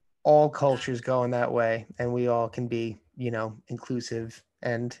all cultures go in that way and we all can be, you know, inclusive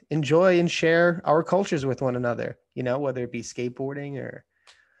and enjoy and share our cultures with one another, you know, whether it be skateboarding or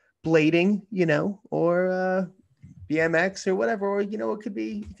blading, you know, or BMX or whatever, or, you know, it could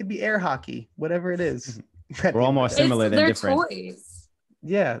be air hockey, whatever it is. We're all more similar than different. Toys.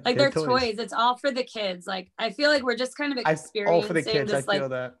 Yeah. Like, they're toys. It's all for the kids. Like, I feel like we're just kind of experiencing all for the kids. this, I feel like,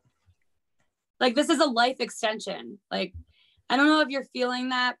 that. Like, this is a life extension. Like, I don't know if you're feeling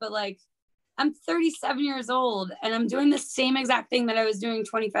that, but like, I'm 37 years old and I'm doing the same exact thing that I was doing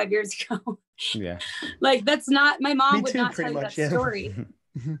 25 years ago. Yeah. Like, that's not, my mom Me would too, not tell pretty you much, that yeah. story.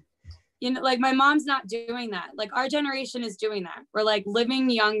 You know, like, my mom's not doing that. Like, our generation is doing that. We're like living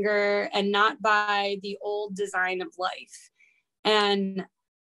younger and not by the old design of life. And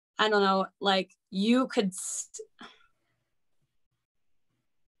I don't know, like, you could,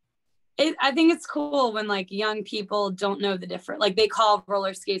 I think it's cool when like young people don't know the difference. Like, they call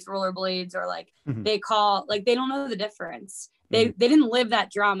roller skates rollerblades, or like they call, like, they don't know the difference. They didn't live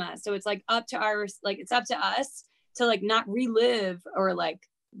that drama. So it's like up to it's up to us to like not relive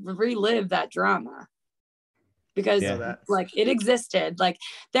that drama, because like it existed. Like,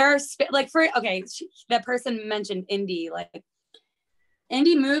 there are that person mentioned Indy. Like,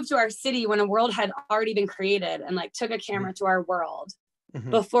 Indy moved to our city when a world had already been created and like took a camera to our world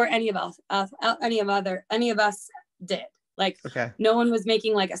before any of us did. Like, no one was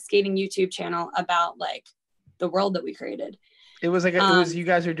making like a skating YouTube channel about like the world that we created. It was like it was, you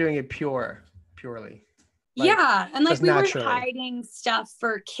guys are doing it purely. Like, yeah, and like we naturally. weren't hiding stuff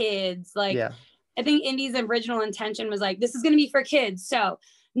for kids. Like, I think Indy's original intention was like, this is going to be for kids, so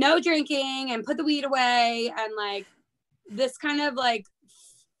no drinking and put the weed away, and like this kind of like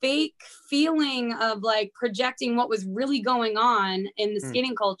fake feeling of like projecting what was really going on in the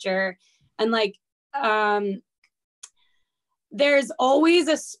skating culture. And like there's always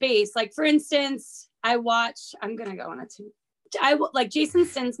a space. Like, for instance, I'm gonna go on like Jason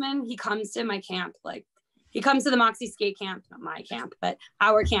Stinsman, he comes to my camp. Like, he comes to the Moxie skate camp, not my camp, but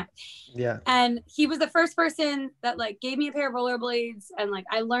our camp. Yeah. And he was the first person that like gave me a pair of rollerblades. And like,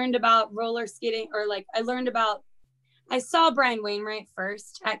 I learned about roller skating, or like I saw Brian Wainwright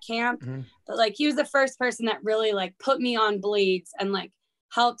first at camp, but like he was the first person that really like put me on blades and like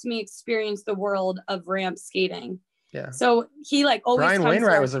helped me experience the world of ramp skating. Yeah. So he like always Brian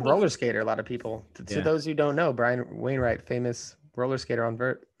Wainwright was a roller skater. A lot of people, to those who don't know, Brian Wainwright, famous roller skater on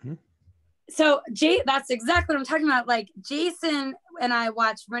vert. So that's exactly what I'm talking about. Like, Jason and I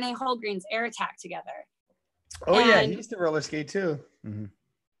watched Renee Holgreen's Air Attack together. Oh yeah, he used to roller skate too.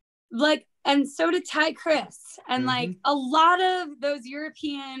 Like, and so did Ty Chris. And like a lot of those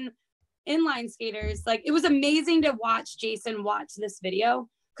European inline skaters, like, it was amazing to watch Jason watch this video,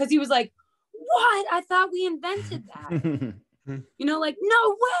 because he was like, what? I thought we invented that. You know, like, no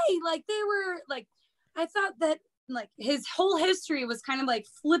way. Like, they were like, I thought that like his whole history was kind of like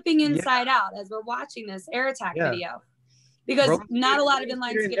flipping inside out as we're watching this Air Attack video, because Roller not a lot of skater-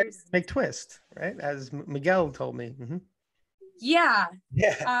 inline roller skater skaters. McTwist, right? As Miguel told me. Yeah.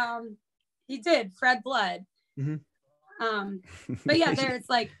 Yeah. He did, Fred Blood. Mhm. But yeah, there's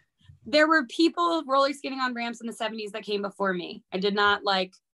like, there were people roller skating on ramps in the 70s that came before me. I did not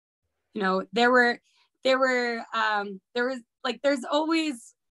like, you know, there was like, there's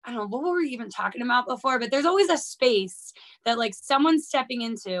always, I don't know, what were we even talking about before, but there's always a space that like someone's stepping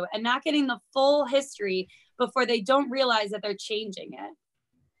into and not getting the full history before they don't realize that they're changing it.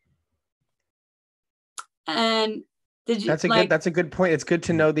 And did you, That's a good point. It's good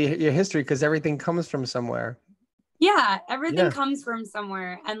to know your history because everything comes from somewhere. Yeah, everything comes from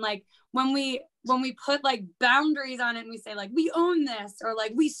somewhere. And like when we put like boundaries on it and we say like we own this or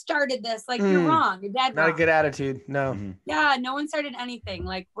like we started this, like you're wrong, you're dead Not wrong. a good attitude. No. Yeah, no one started anything.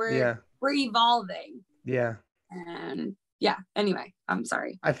 Like we're evolving. Yeah. And yeah, anyway, I'm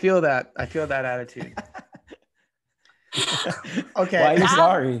sorry. I feel that attitude. Okay. Why are you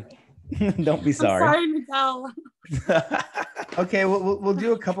sorry? Don't be sorry. I'm sorry, Miguel. Okay, we'll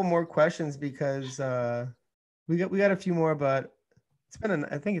do a couple more questions because we got a few more, but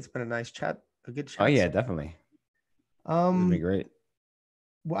I think it's been a nice chat, a good chat. Oh yeah, definitely. It's been great.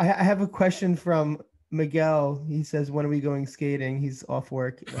 Well, I have a question from Miguel. He says, "When are we going skating?" He's off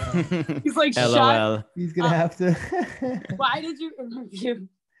work. He's like, LOL. He's gonna have to. Why did you interview?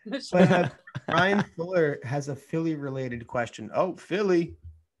 But Ryan Fuller has a Philly-related question. Oh, Philly.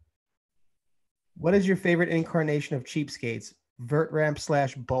 What is your favorite incarnation of cheapskates? Vert ramp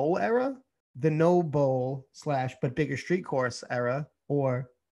 / bowl era, the no bowl / but bigger street course era,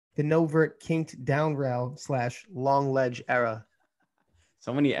 or the no vert kinked down rail / long ledge era?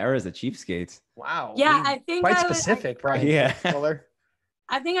 So many eras of cheapskates. Wow. Yeah, I think quite specific, Brian. Yeah. Fuller.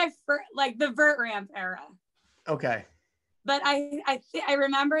 I think like the vert ramp era. Okay. But I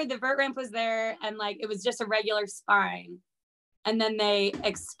remember the vert ramp was there and like it was just a regular spine. And then they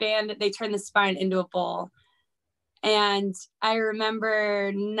turned the spine into a bowl. And I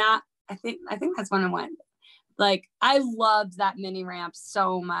remember I think that's when I went. Like I loved that mini ramp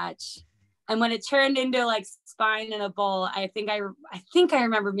so much. And when it turned into like spine and a bowl, I think I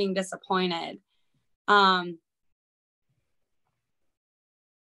remember being disappointed. Yeah,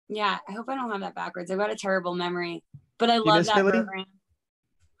 I hope I don't have that backwards. I've got a terrible memory. But I love that vert ramp.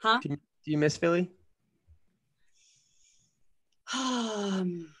 Huh? Do you miss Philly?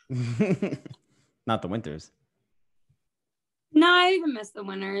 Not the winters. No, I even miss the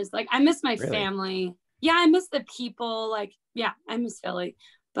winters. Like I miss my Really? family. Yeah, I miss the people. Like, yeah, I miss Philly.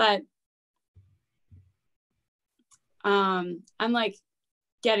 But I'm like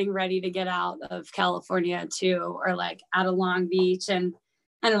getting ready to get out of California too, or like out of Long Beach. And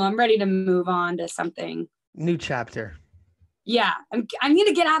I don't know, I'm ready to move on to something. New chapter. Yeah, I need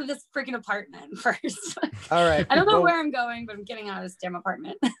to get out of this freaking apartment first. All right. I don't know where I'm going, but I'm getting out of this damn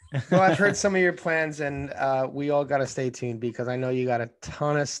apartment. Well, I've heard some of your plans, and we all got to stay tuned because I know you got a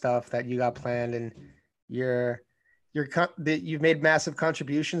ton of stuff that you got planned, and you've made massive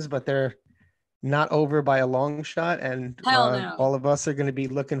contributions, but they're not over by a long shot. And Hell no. all of us are going to be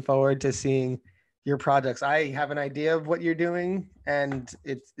looking forward to seeing your projects. I have an idea of what you're doing, and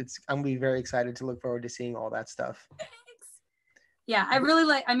I'm going to be very excited to look forward to seeing all that stuff. Yeah, I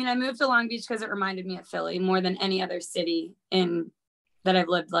moved to Long Beach because it reminded me of Philly more than any other city that I've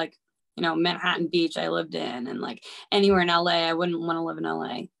lived, like, you know, Manhattan Beach I lived in, and like anywhere in LA, I wouldn't want to live in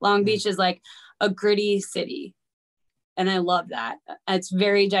LA. Long Beach is like a gritty city. And I love that. It's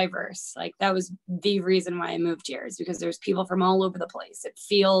very diverse. Like that was the reason why I moved here, is because there's people from all over the place. It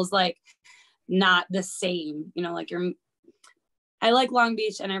feels like not the same, you know, like I like Long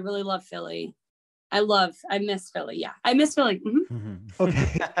Beach and I really love Philly. I miss Philly. Yeah, I miss Philly. Mm-hmm.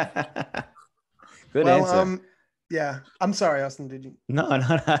 Okay. Good answer. Yeah, I'm sorry, Austin. Did you? No.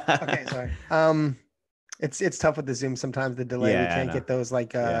 Okay, sorry. It's tough with the Zoom sometimes. The delay, we can't get those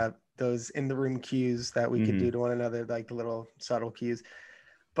like those in the room cues that we could do to one another, like the little subtle cues.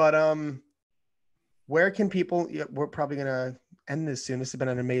 But where can people? We're probably gonna end this soon. This has been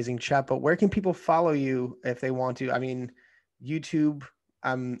an amazing chat. But where can people follow you if they want to? I mean, YouTube.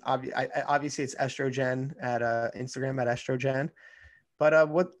 Obviously it's Estrogen at Instagram at Estrogen, but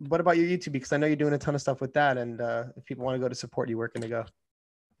what about your YouTube? Because I know you're doing a ton of stuff with that, and if people want to go to support you, where can they go?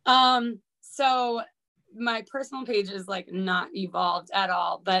 So my personal page is like not evolved at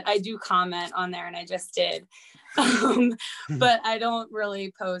all, but I do comment on there, and I just did, but I don't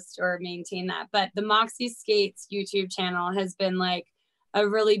really post or maintain that. But the Moxie Skates YouTube channel has been like a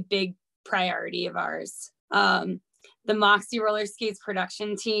really big priority of ours. The Moxie Roller Skates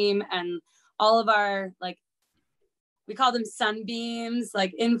production team and all of our, like, we call them sunbeams,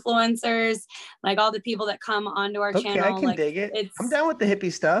 like influencers, like all the people that come onto our Okay, channel. I can like, dig it. It's, I'm down with the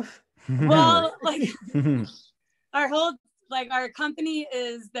hippie stuff. well, like our whole, like our company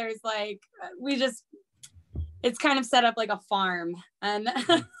is, there's like, it's kind of set up like a farm, and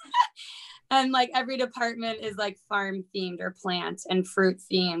and like every department is like farm themed or plant and fruit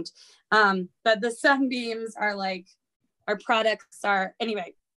themed. But the sunbeams are like, our products are,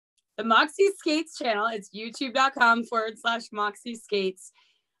 anyway, the Moxie Skates channel, it's youtube.com/Moxie Skates.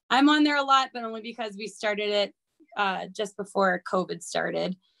 I'm on there a lot, but only because we started it just before COVID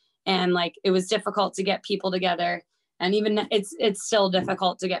started. And like, it was difficult to get people together. And even it's still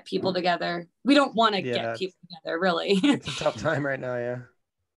difficult to get people together. We don't want to get people together, really. It's a tough time right now, yeah.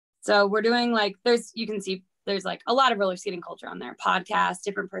 So we're doing like, you can see there's like a lot of roller skating culture on there, podcasts,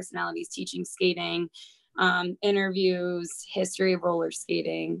 different personalities teaching skating, interviews, history of roller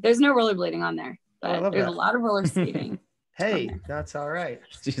skating. There's no rollerblading on there, but there's a lot of roller skating. Hey, that's all right.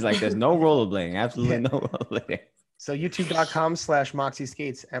 She's like, there's no rollerblading. Absolutely no rollerblading. So youtube.com/Moxie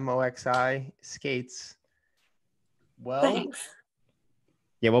Skates, MOXI Skates. Well, Thanks.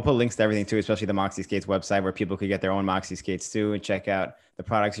 Yeah, we'll put links to everything too, especially the Moxie Skates website where people could get their own Moxie Skates too and check out the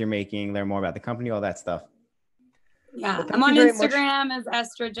products you're making, learn more about the company, all that stuff. Yeah, well, I'm on Instagram as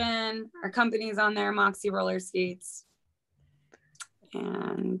Estrogen. Our company's on there, Moxie Roller Skates.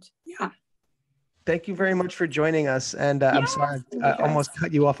 And yeah. Thank you very much for joining us. And I'm sorry, I almost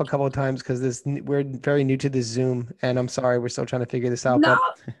cut you off a couple of times because we're very new to this Zoom, and I'm sorry, we're still trying to figure this out. No,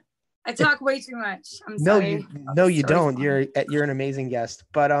 but I talk way too much. I'm sorry. No, you don't. You're an amazing guest.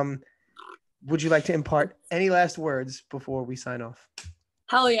 But would you like to impart any last words before we sign off?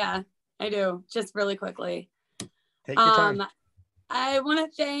 Hell yeah, I do. Just really quickly. Take your time. I want to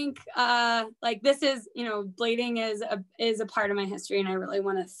thank, like this is, blading is a part of my history, and I really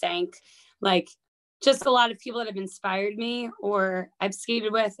want to thank, like, just a lot of people that have inspired me or I've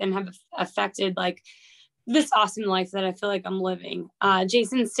skated with and have affected like this awesome life that I feel like I'm living.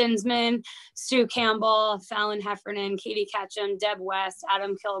 Jason Stinsman, Stu Campbell, Fallon Heffernan, Katie Ketchum, Deb West,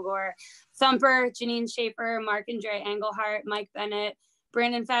 Adam Kilgore, Thumper, Janine Schaefer, Mark and Dre Engelhart, Mike Bennett,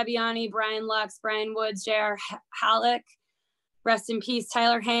 Brandon Fabiani, Brian Lux, Brian Woods, J.R. Halleck, rest in peace,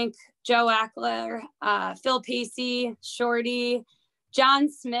 Tyler Hank, Joe Ackler, Phil Pacey, Shorty,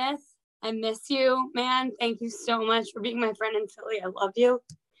 John Smith. I miss you, man. Thank you so much for being my friend in Philly. I love you.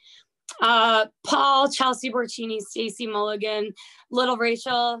 Paul, Chelsea Borchini, Stacy Mulligan, Little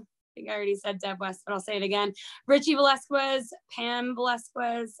Rachel. I think I already said Deb West, but I'll say it again. Richie Velasquez, Pam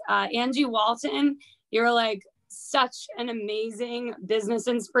Velasquez, Angie Walton. You're like such an amazing business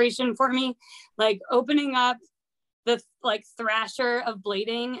inspiration for me. Like opening up the like Thrasher of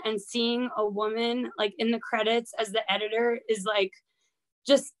blading and seeing a woman like in the credits as the editor is like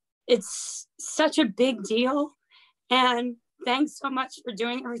just, it's such a big deal. And thanks so much for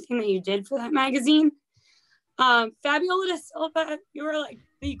doing everything that you did for that magazine. Fabiola da Silva, you were like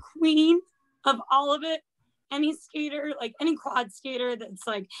the queen of all of it. Any skater, like any quad skater that's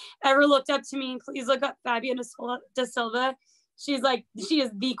like ever looked up to me, please look up Fabiola da Silva. She is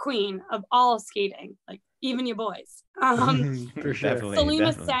the queen of all skating, like even you boys. For sure.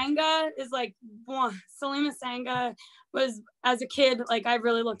 Salima Sanga is like, Salima Sanga was, as a kid, like I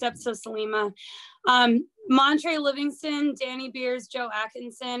really looked up to Salima. Montre Livingston, Danny Beers, Joe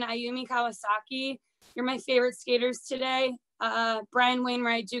Atkinson, Ayumi Kawasaki. You're my favorite skaters today. Brian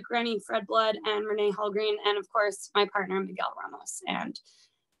Wainwright, Duke Rennie, Fred Blood, and Renee Hallgreen. And of course, my partner, Miguel Ramos. And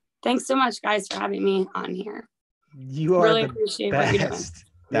thanks so much, guys, for having me on here. You are really the appreciate best. what you're doing.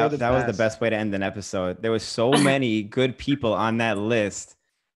 That was the best way to end an episode. There was so many good people on that list.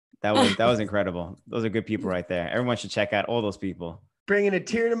 That was incredible. Those are good people right there. Everyone should check out all those people. Bringing a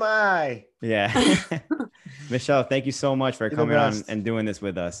tear to my eye. Yeah. Michelle, thank you so much for coming on and doing this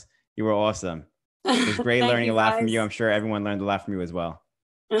with us. You were awesome. It was great learning a lot from you. I'm sure everyone learned a lot from you as well.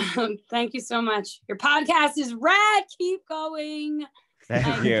 Thank you so much. Your podcast is rad. Keep going.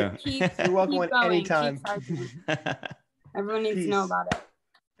 Thank you. You're welcome anytime. Everyone needs to know about it.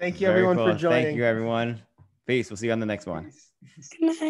 Thank you, everyone, for joining. Thank you, everyone. Peace. We'll see you on the next one. Good night.